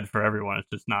is bad for everyone. It's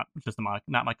just not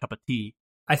my cup of tea.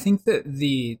 I think that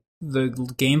the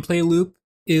gameplay loop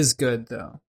is good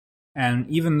though. And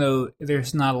even though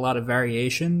there's not a lot of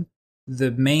variation,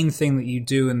 the main thing that you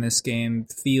do in this game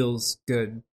feels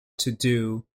good to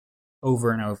do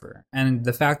over and over. And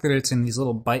the fact that it's in these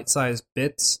little bite-sized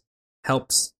bits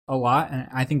helps a lot, and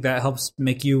I think that helps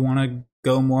make you want to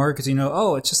go more because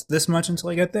it's just this much until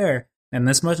I get there, and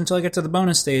this much until I get to the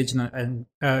bonus stage and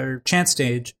chance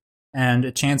stage, and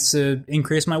a chance to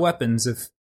increase my weapons if,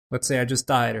 let's say, I just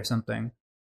died or something.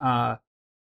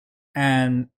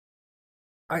 And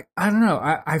I don't know.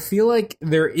 I feel like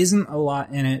there isn't a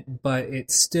lot in it, but it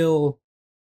still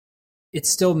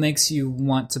makes you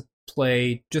want to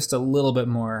play just a little bit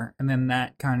more, and then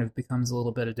that kind of becomes a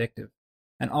little bit addictive.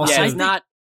 And also, it's not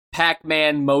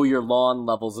Pac-Man mow your lawn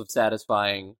levels of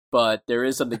satisfying, but there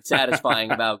is something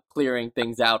satisfying about clearing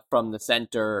things out from the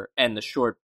center and the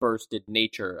short bursted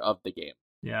nature of the game.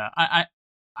 Yeah,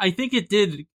 I think it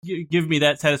did give me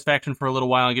that satisfaction for a little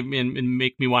while and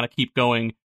make me want to keep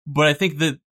going. But I think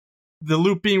that the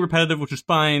loop being repetitive, which was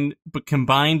fine, but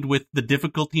combined with the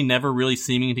difficulty never really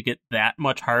seeming to get that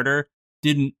much harder,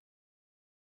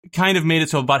 kind of made it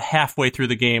so about halfway through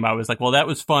the game, I was like, well, that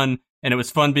was fun, and it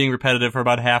was fun being repetitive for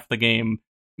about half the game.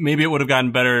 Maybe it would have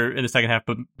gotten better in the second half,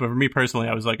 but for me personally,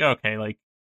 I was like, okay, like,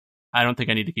 I don't think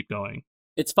I need to keep going.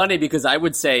 It's funny because I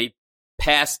would say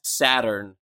past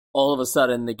Saturn, all of a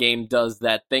sudden the game does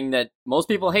that thing that most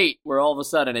people hate, where all of a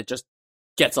sudden it just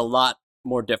gets a lot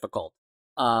more difficult.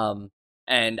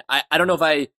 And I don't know if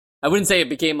I wouldn't say it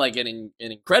became like an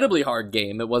incredibly hard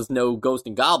game. It was no Ghost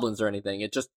and Goblins or anything.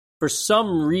 It just, for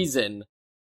some reason,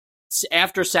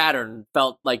 after Saturn,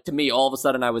 felt like to me all of a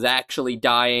sudden I was actually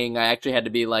dying. I actually had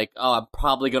to be like, oh, I'm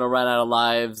probably going to run out of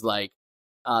lives. Like,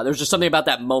 there's just something about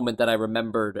that moment that I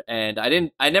remembered, and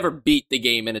I never beat the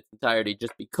game in its entirety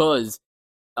just because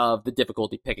of the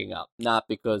difficulty picking up, not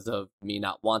because of me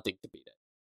not wanting to beat it.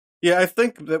 Yeah, I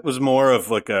think that was more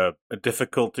of like a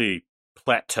difficulty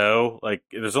plateau. Like,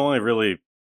 there's only really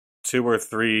 2 or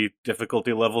 3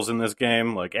 difficulty levels in this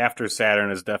game. Like, after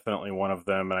Saturn is definitely one of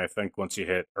them, and I think once you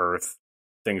hit Earth,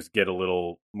 things get a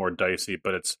little more dicey.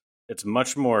 But it's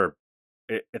much more.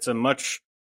 It's a much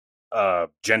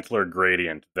gentler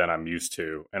gradient than I'm used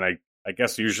to, and I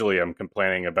guess usually I'm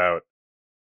complaining about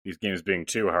these games being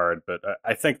too hard, but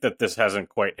I think that this hasn't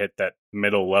quite hit that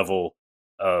middle level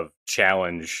of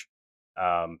challenge,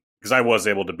 because I was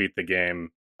able to beat the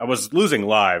game. I was losing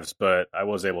lives, but I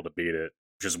was able to beat it,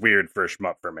 which is weird for a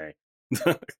shmup for me.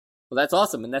 Well, that's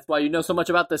awesome, and that's why you know so much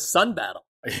about the sun battle.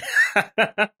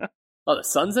 Oh, the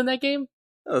sun's in that game?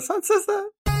 Oh, the sun says that?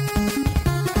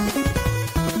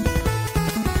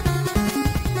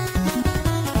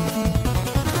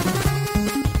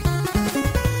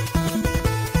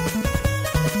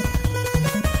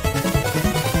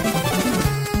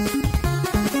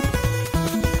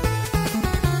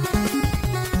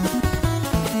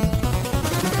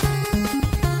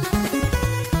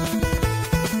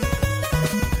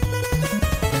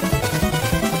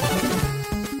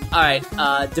 All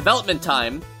right, development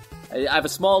time. I have a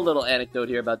small little anecdote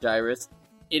here about Gyruss.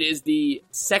 It is the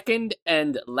second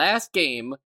and last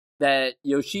game that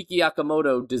Yoshiki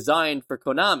Akamoto designed for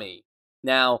Konami.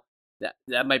 Now,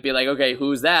 that might be like, okay,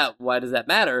 who's that? Why does that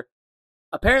matter?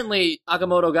 Apparently,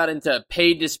 Akamoto got into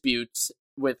pay disputes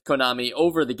with Konami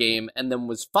over the game and then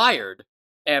was fired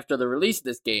after the release of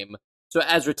this game. So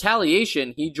as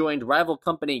retaliation, he joined rival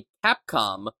company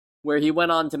Capcom, where he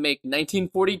went on to make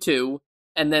 1942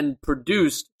 and then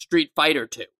produced Street Fighter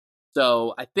 2.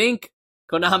 So I think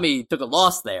Konami took a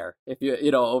loss there, if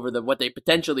you know, over what they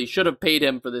potentially should have paid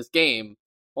him for this game,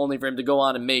 only for him to go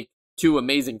on and make two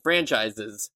amazing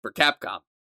franchises for Capcom.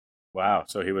 Wow,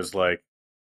 so he was like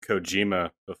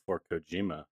Kojima before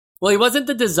Kojima. Well, he wasn't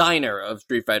the designer of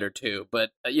Street Fighter 2, but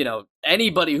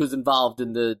anybody who's involved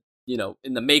in the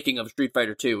making of Street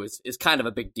Fighter 2 is kind of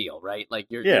a big deal, right? Like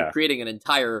you're creating an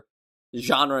entire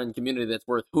genre and community that's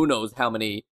worth who knows how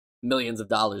many millions of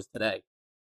dollars today.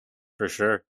 For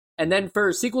sure. And then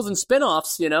for sequels and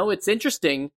spin-offs, it's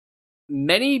interesting.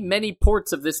 Many, many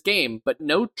ports of this game, but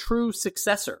no true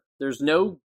successor. There's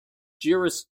no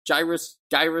Gyruss,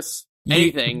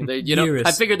 anything.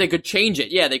 I figured they could change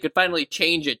it. Yeah, they could finally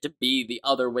change it to be the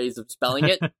other ways of spelling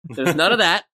it. There's none of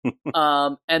that.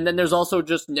 And then there's also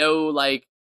just no,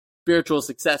 spiritual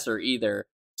successor either.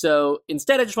 So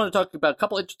instead, I just want to talk about a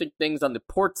couple interesting things on the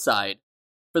port side.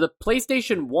 For the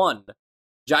PlayStation 1,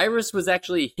 Gyruss was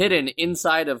actually hidden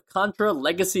inside of Contra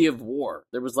Legacy of War.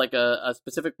 There was a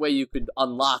specific way you could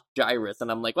unlock Gyruss,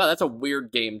 and I'm like, wow, that's a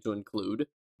weird game to include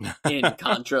in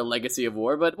Contra Legacy of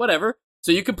War, but whatever.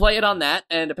 So you can play it on that,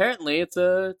 and apparently it's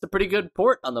a pretty good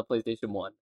port on the PlayStation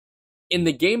 1. In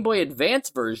the Game Boy Advance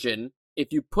version,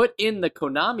 if you put in the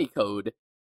Konami code,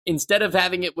 instead of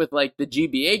having it with the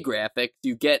GBA graphics,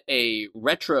 you get a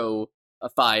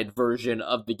retrofied version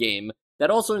of the game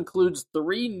that also includes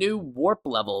 3 new warp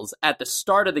levels at the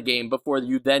start of the game before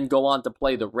you then go on to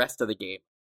play the rest of the game.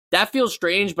 That feels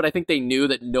strange, but I think they knew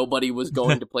that nobody was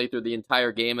going to play through the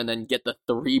entire game and then get the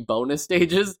 3 bonus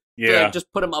stages. Yeah, so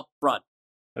just put them up front.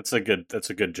 That's a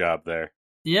good job there.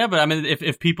 Yeah, but I mean,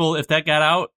 if that got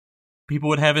out, people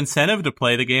would have incentive to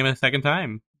play the game a second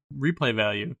time. Replay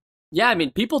value. Yeah, I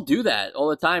mean, people do that all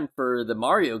the time for the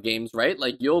Mario games, right?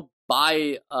 You'll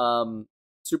buy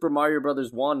Super Mario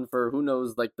Brothers 1 for who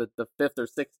knows, the 5th or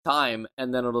 6th time,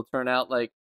 and then it'll turn out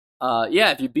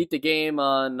if you beat the game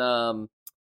on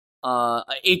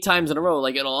 8 times in a row,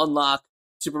 it'll unlock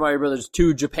Super Mario Brothers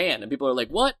 2 Japan, and people are like,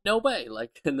 what? No way!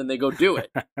 And then they go do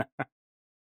it.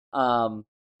 Xbox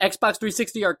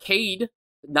 360 Arcade,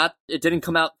 it didn't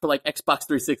come out for Xbox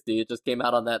 360, it just came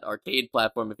out on that arcade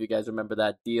platform, if you guys remember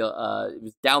that deal. It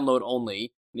was download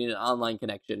only, you need an online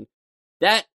connection.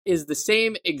 That is the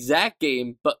same exact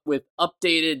game, but with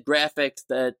updated graphics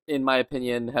that, in my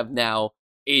opinion, have now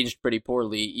aged pretty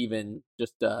poorly, even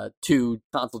just 2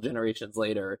 console generations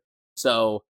later.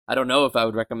 So I don't know if I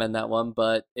would recommend that one,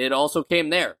 but it also came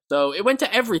there. So it went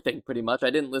to everything, pretty much. I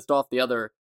didn't list off the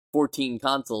other 14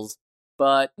 consoles,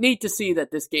 but neat to see that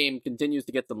this game continues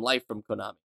to get some life from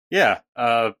Konami. Yeah,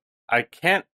 I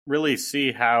can't really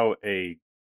see how a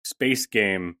space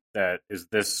game that is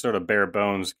this sort of bare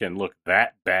bones can look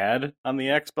that bad on the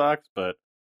Xbox, but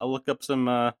I'll look up some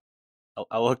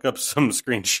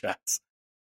screenshots.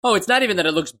 Oh, it's not even that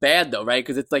it looks bad though, right?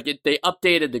 Because it's they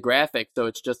updated the graphics, so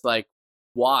it's just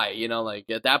why?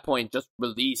 At that point, just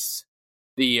release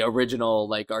the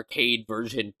original arcade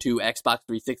version to Xbox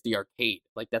 360 Arcade.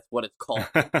 That's what it's called.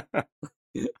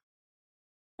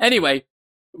 Anyway,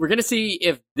 we're going to see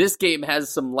if this game has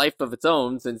some life of its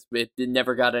own, since it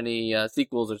never got any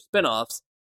sequels or spin-offs,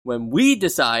 when we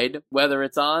decide whether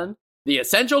it's on the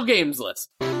Essential Games list.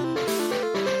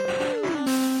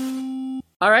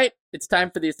 All right, it's time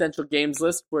for the Essential Games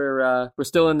list. We're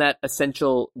still in that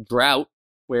essential drought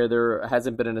where there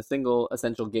hasn't been a single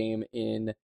Essential game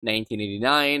in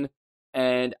 1989.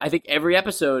 And I think every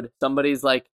episode, somebody's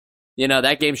like,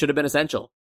 that game should have been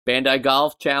Essential. Bandai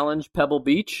Golf Challenge Pebble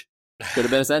Beach should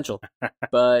have been Essential.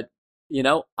 But,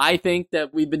 I think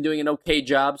that we've been doing an okay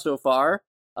job so far,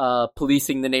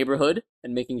 policing the neighborhood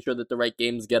and making sure that the right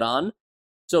games get on.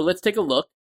 So let's take a look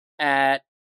at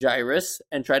Gyruss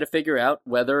and try to figure out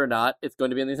whether or not it's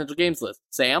going to be on the Essential Games list.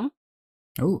 Sam?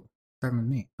 Oh, starting with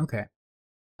me. Okay.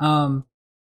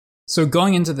 So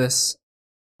going into this,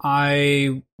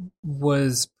 I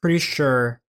was pretty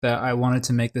sure that I wanted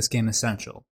to make this game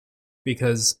Essential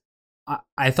because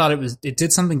I thought it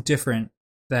did something different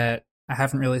that I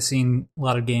haven't really seen a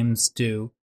lot of games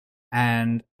do,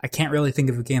 and I can't really think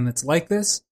of a game that's like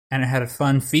this. And it had a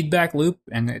fun feedback loop,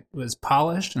 and it was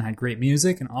polished and had great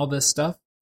music and all this stuff.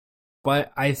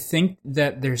 But I think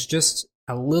that there's just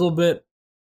a little bit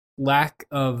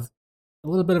of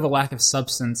a lack of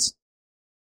substance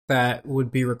that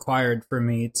would be required for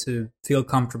me to feel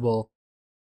comfortable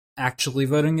actually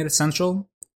voting it Essential.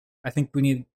 I think we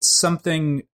need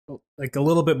something like a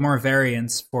little bit more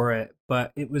variance for it,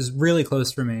 but it was really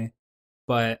close for me.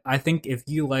 But I think if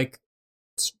you like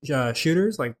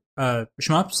shooters, like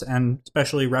shmups, and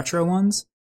especially retro ones,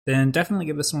 then definitely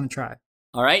give this one a try.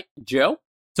 All right, Joe?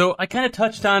 So I kind of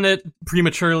touched on it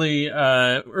prematurely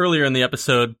earlier in the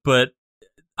episode, but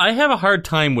I have a hard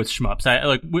time with shmups.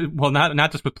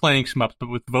 Not just with playing shmups, but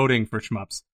with voting for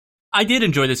shmups. I did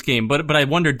enjoy this game, but I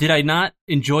wonder, did I not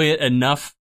enjoy it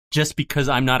enough just because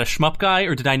I'm not a shmup guy,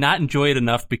 or did I not enjoy it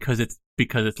enough because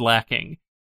it's lacking?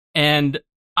 And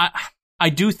I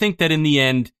do think that in the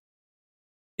end,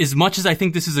 as much as I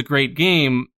think this is a great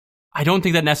game, I don't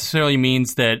think that necessarily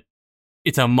means that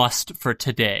it's a must for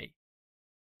today.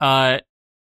 And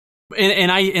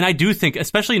I do think,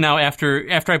 especially now after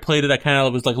I played it, I kind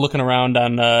of was like looking around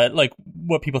on like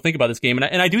what people think about this game,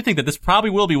 and I do think that this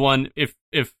probably will be one if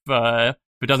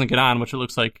it doesn't get on, which it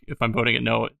looks like if I'm voting it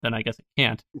no, then I guess it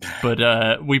can't.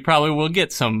 But we probably will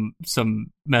get some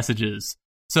messages.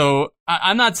 So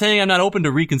I'm not saying I'm not open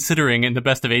to reconsidering in the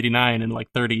best of 89 in like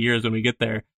 30 years when we get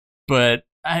there. But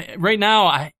right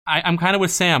now, I'm kind of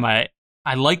with Sam. I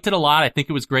liked it a lot. I think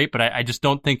it was great, but I just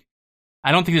don't think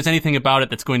there's anything about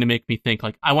it that's going to make me think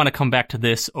like I want to come back to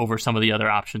this over some of the other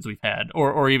options we've had,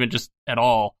 or even just at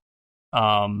all.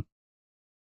 So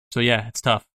yeah, it's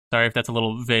tough. Sorry if that's a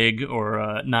little vague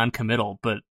or non-committal,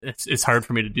 but it's hard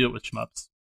for me to do it with shmups.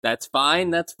 That's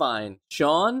fine.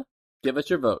 Sean, give us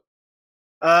your vote.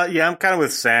 Yeah, I'm kind of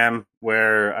with Sam,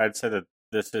 where I'd say that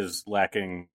this is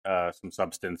lacking some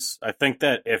substance. I think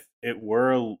that if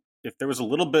there was a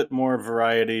little bit more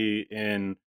variety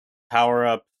in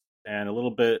power-ups and a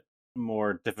little bit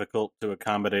more difficult to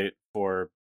accommodate for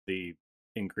the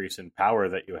increase in power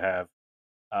that you have,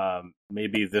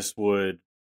 maybe this would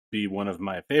be one of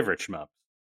my favorite shmups.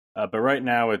 But right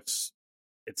now, it's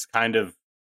kind of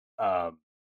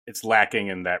it's lacking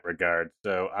in that regard.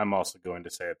 So I'm also going to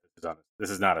say this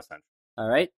is not Essential. All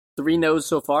right, 3 no's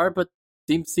so far, but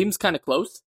seems kind of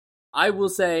close. I will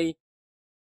say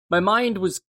my mind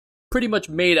was pretty much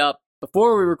made up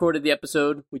before we recorded the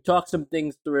episode. We talked some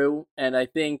things through, and I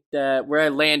think that where I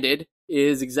landed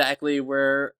is exactly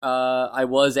where I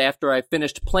was after I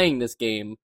finished playing this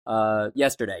game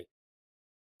yesterday.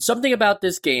 Something about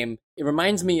this game, it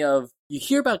reminds me of, you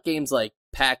hear about games like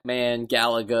Pac-Man,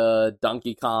 Galaga,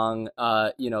 Donkey Kong,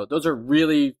 those are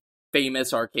really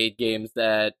famous arcade games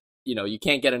that, you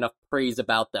can't get enough praise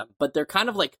about them. But they're kind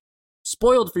of like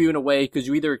spoiled for you in a way because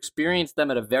you either experienced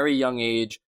them at a very young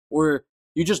age or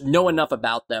you just know enough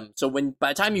about them. So by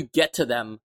the time you get to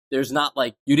them, there's not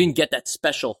like, you didn't get that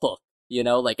special hook,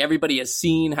 like everybody has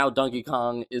seen how Donkey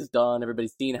Kong is done.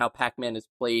 Everybody's seen how Pac-Man is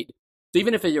played. So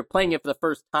even if you're playing it for the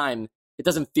first time, it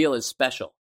doesn't feel as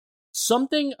special.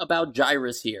 Something about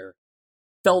Gyruss here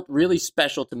felt really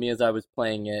special to me as I was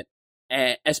playing it,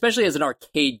 and especially as an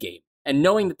arcade game. And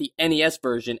knowing that the NES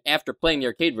version, after playing the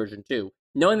arcade version too,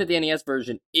 knowing that the NES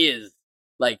version is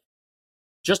like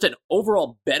just an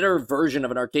overall better version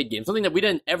of an arcade game, something that we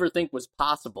didn't ever think was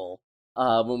possible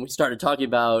when we started talking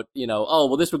about,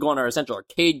 this would go on our Essential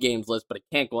Arcade Games list, but it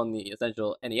can't go on the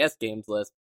Essential NES Games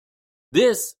list.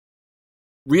 This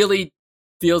really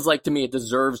feels like to me it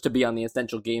deserves to be on the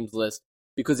Essential Games list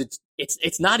because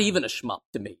it's not even a shmup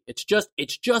to me. It's just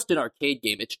an arcade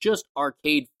game. It's just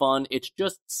arcade fun. It's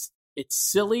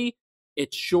silly.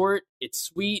 It's short. It's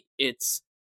sweet. It's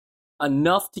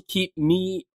enough to keep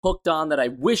me hooked on that I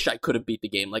wish I could have beat the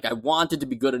game. Like I wanted to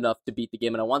be good enough to beat the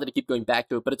game and I wanted to keep going back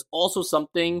to it, but it's also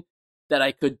something that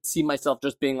I could see myself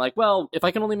just being like, well, if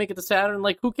I can only make it to Saturn,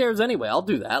 like who cares anyway? I'll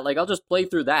do that. Like I'll just play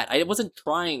through that. I wasn't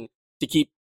trying to keep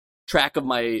track of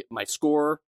my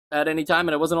score at any time,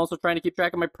 and I wasn't also trying to keep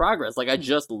track of my progress. Like, I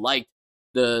just liked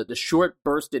the short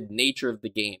bursted nature of the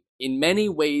game. In many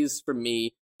ways, for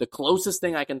me, the closest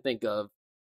thing I can think of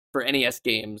for NES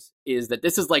games is that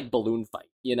this is like Balloon Fight,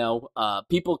 you know?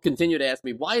 People continue to ask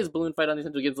me, why is Balloon Fight on the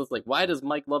Essential Games list? Like, why does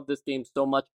Mike love this game so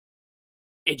much?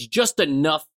 It's just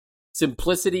enough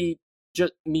simplicity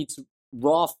just meets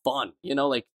raw fun, you know?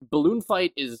 Like, Balloon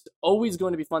Fight is always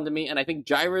going to be fun to me, and I think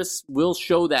Gyruss will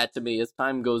show that to me as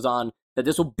time goes on, that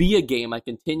this will be a game I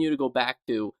continue to go back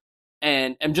to,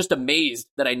 and I'm just amazed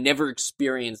that I never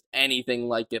experienced anything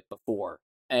like it before.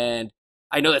 And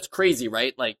I know that's crazy,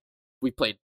 right? Like, we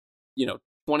played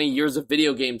 20 years of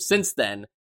video games since then.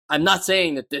 I'm not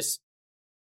saying that this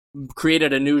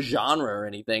created a new genre or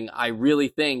anything. I really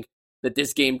think that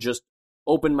this game just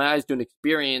opened my eyes to an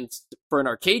experience for an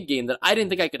arcade game that I didn't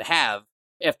think I could have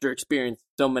after experiencing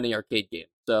so many arcade games.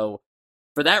 So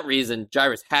for that reason,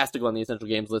 Gyruss has to go on the Essential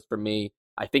Games list for me.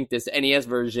 I think this NES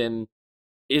version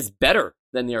is better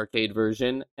than the arcade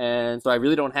version, and so I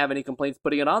really don't have any complaints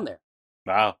putting it on there.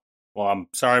 Wow. Well, I'm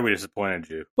sorry we disappointed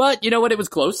you. But you know what? It was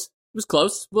close. It was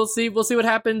close. We'll see what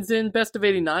happens in Best of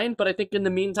 89, but I think in the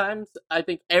meantime, I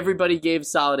think everybody gave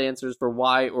solid answers for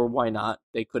why or why not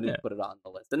they couldn't put it on the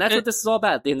list. And that's what this is all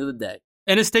about at the end of the day.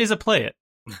 And it stays a Play It.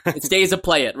 It stays a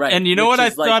Play It, right. And you know what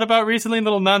I thought about recently, a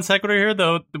little non sequitur here,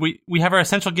 though? We have our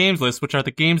Essential Games list, which are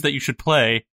the games that you should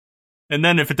play. And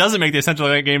then if it doesn't make the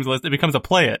Essential Games list, it becomes a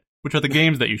Play It, which are the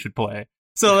games that you should play.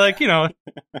 So, like,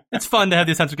 it's fun to have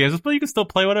the Essential Games list, but you can still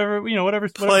play whatever.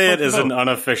 Play It is an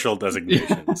unofficial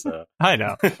designation, so. I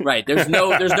know. Right. There's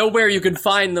nowhere you can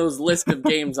find those list of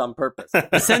games on purpose.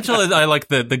 Essential is, I like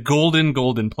the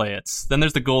golden Play It's. Then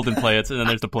there's the golden Play It's, and then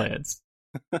there's the Play It's.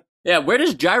 Yeah, where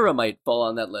does Gyromite fall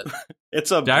on that list?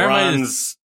 It's a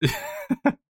bronze.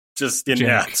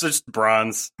 It's just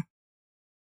bronze.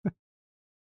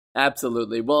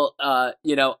 Absolutely. Well,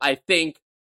 I think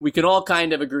we can all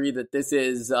kind of agree that this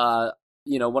is,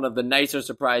 one of the nicer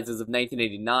surprises of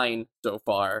 1989 so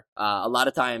far. A lot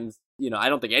of times, I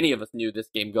don't think any of us knew this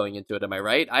game going into it. Am I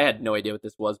right? I had no idea what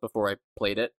this was before I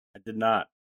played it. I did not.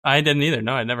 I didn't either.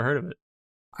 No, I'd never heard of it.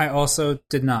 I also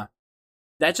did not.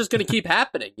 That's just going to keep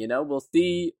happening. We'll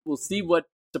see what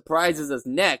surprises us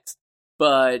next.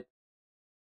 But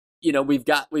we've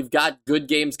got good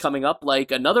games coming up, like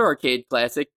another arcade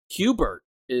classic, Q*bert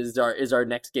is our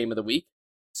next game of the week.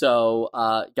 So,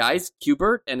 guys,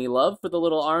 Q*bert, any love for the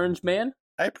little orange man?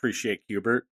 I appreciate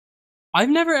Q*bert. I've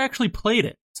never actually played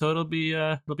it, so it'll be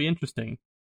interesting.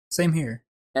 Same here.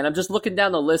 And I'm just looking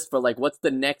down the list for like what's the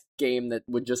next game that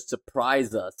would just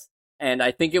surprise us. And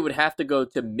I think it would have to go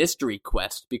to Mystery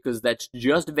Quest, because that's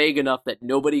just vague enough that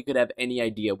nobody could have any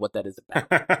idea what that is about.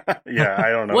 Yeah, I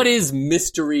don't know. What is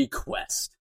Mystery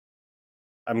Quest?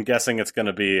 I'm guessing it's going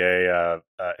to be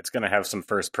it's going to have some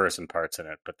first-person parts in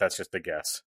it, but that's just a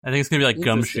guess. I think it's going to be like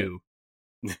Gumshoe.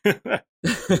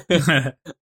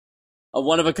 A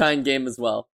one-of-a-kind game as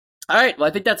well. All right, well,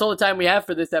 I think that's all the time we have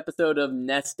for this episode of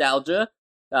Nostalgia.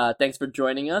 Thanks for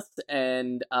joining us,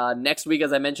 and next week,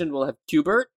 as I mentioned, we'll have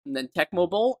Q*bert, and then Tecmo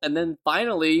Bowl, and then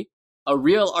finally, a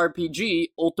real RPG,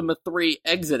 Ultima 3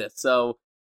 Exodus. So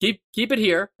keep it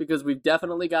here, because we've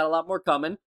definitely got a lot more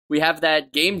coming. We have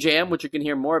that Game Jam, which you can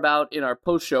hear more about in our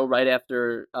post-show right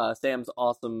after Sam's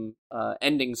awesome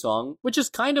ending song, which is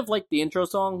kind of like the intro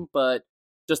song, but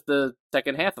just the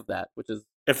second half of that, which is...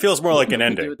 It feels more like an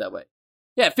ending. Do it that way.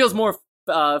 Yeah, it feels more...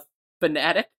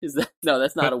 fanatic? Is that no?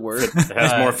 That's not a word. It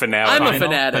has more finality. I'm a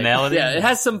fanatic. Finality? Yeah, it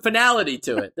has some finality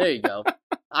to it. There you go.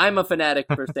 I'm a fanatic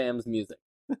for Sam's music.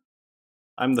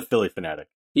 I'm the Philly fanatic.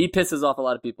 He pisses off a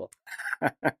lot of people,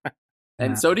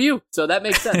 and so do you. So that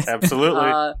makes sense.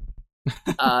 Absolutely.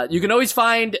 You can always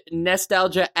find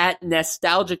Nostalgia at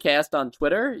NostalgiaCast on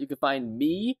Twitter. You can find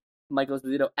me, Michael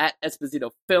Esposito, at Esposito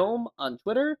Film on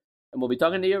Twitter, and we'll be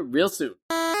talking to you real soon.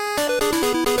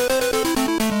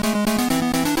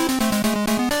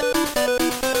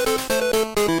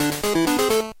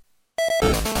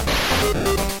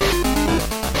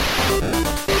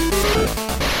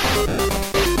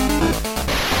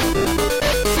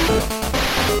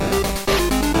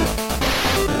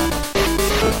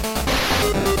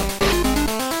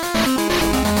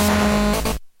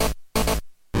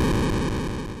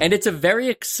 And it's a very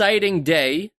exciting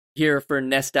day here for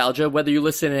Nostalgia, whether you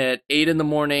listen at 8 in the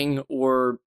morning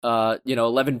or,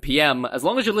 11 p.m. As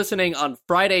long as you're listening on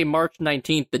Friday, March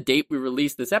 19th, the date we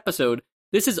released this episode,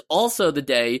 this is also the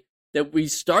day that we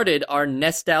started our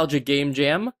Nostalgia Game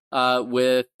Jam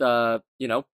with,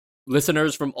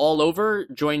 listeners from all over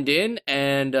joined in,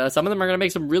 and some of them are going to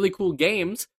make some really cool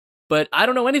games, but I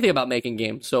don't know anything about making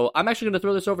games, so I'm actually going to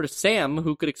throw this over to Sam,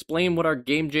 who could explain what our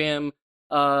Game Jam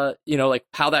like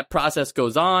how that process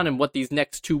goes on and what these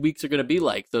next 2 weeks are going to be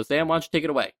like. So Sam, why don't you take it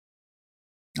away?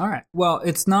 All right. Well,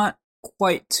 it's not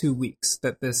quite 2 weeks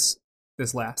that this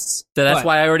lasts. So that's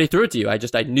why I already threw it to you.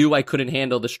 I knew I couldn't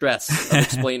handle the stress of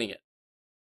explaining it.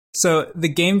 So the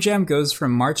Game Jam goes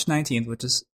from March 19th, which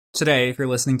is today, if you're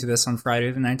listening to this on Friday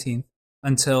the 19th,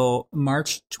 until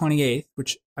March 28th,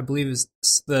 which I believe is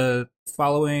the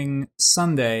following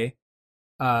Sunday,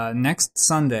 next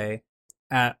Sunday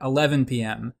at 11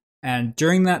 p.m. And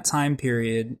during that time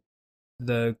period,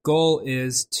 the goal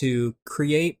is to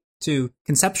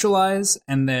conceptualize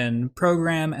and then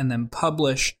program and then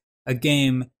publish a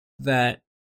game that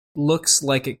looks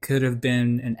like it could have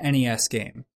been an NES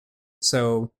game.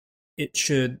 So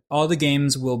all the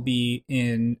games will be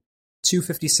in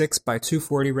 256 by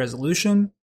 240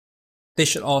 resolution. They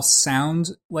should all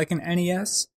sound like an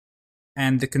NES,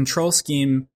 and the control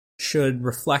scheme should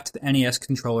reflect the NES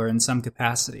controller in some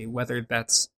capacity, whether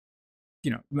that's,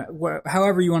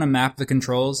 however you want to map the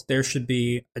controls. There should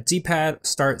be a D-pad,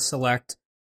 start, select,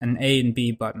 and an A and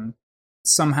B button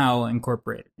somehow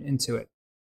incorporated into it.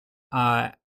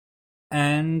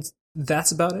 And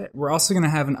that's about it. We're also going to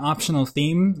have an optional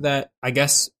theme that I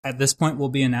guess at this point will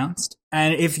be announced.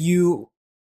 And if you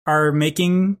are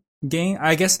making game,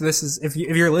 I guess this is, if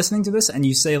you're listening to this and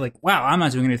you say like, wow, I'm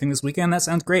not doing anything this weekend, that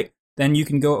sounds great. Then you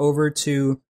can go over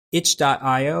to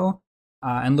itch.io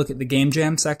and look at the Game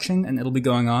Jam section, and it'll be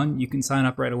going on. You can sign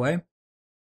up right away.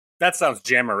 That sounds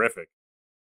jammerific.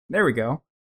 There we go.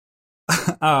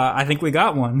 I think we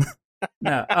got one.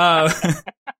 No.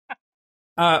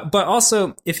 But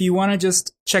also, if you want to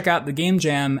just check out the Game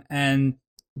Jam and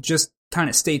just kind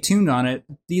of stay tuned on it,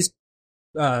 these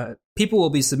people will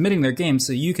be submitting their games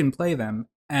so you can play them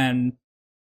and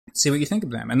see what you think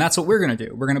of them. And that's what we're going to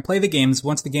do. We're going to play the games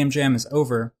once the Game Jam is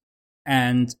over,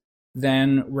 and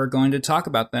then we're going to talk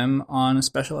about them on a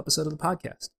special episode of the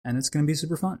podcast. And it's going to be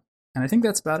super fun. And I think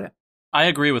that's about it. I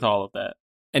agree with all of that.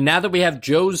 And now that we have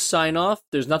Joe's sign off,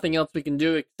 there's nothing else we can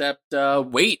do except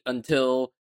wait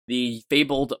until the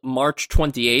fabled March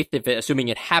 28th, assuming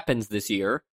it happens this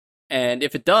year. And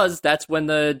if it does, that's when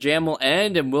the jam will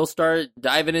end, and we'll start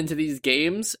diving into these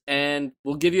games, and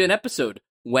we'll give you an episode.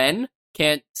 When?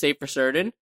 Can't say for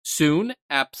certain. Soon?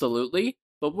 Absolutely.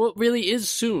 But what really is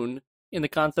soon in the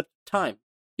concept of time?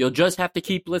 You'll just have to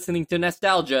keep listening to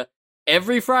Nostalgia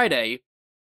every Friday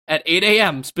at 8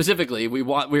 a.m. specifically. We're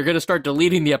going to start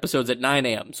deleting the episodes at 9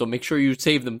 a.m., so make sure you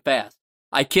save them fast.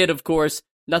 I kid, of course.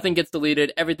 Nothing gets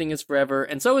deleted. Everything is forever.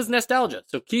 And so is Nostalgia.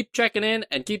 So keep checking in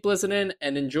and keep listening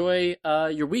and enjoy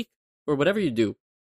your week or whatever you do.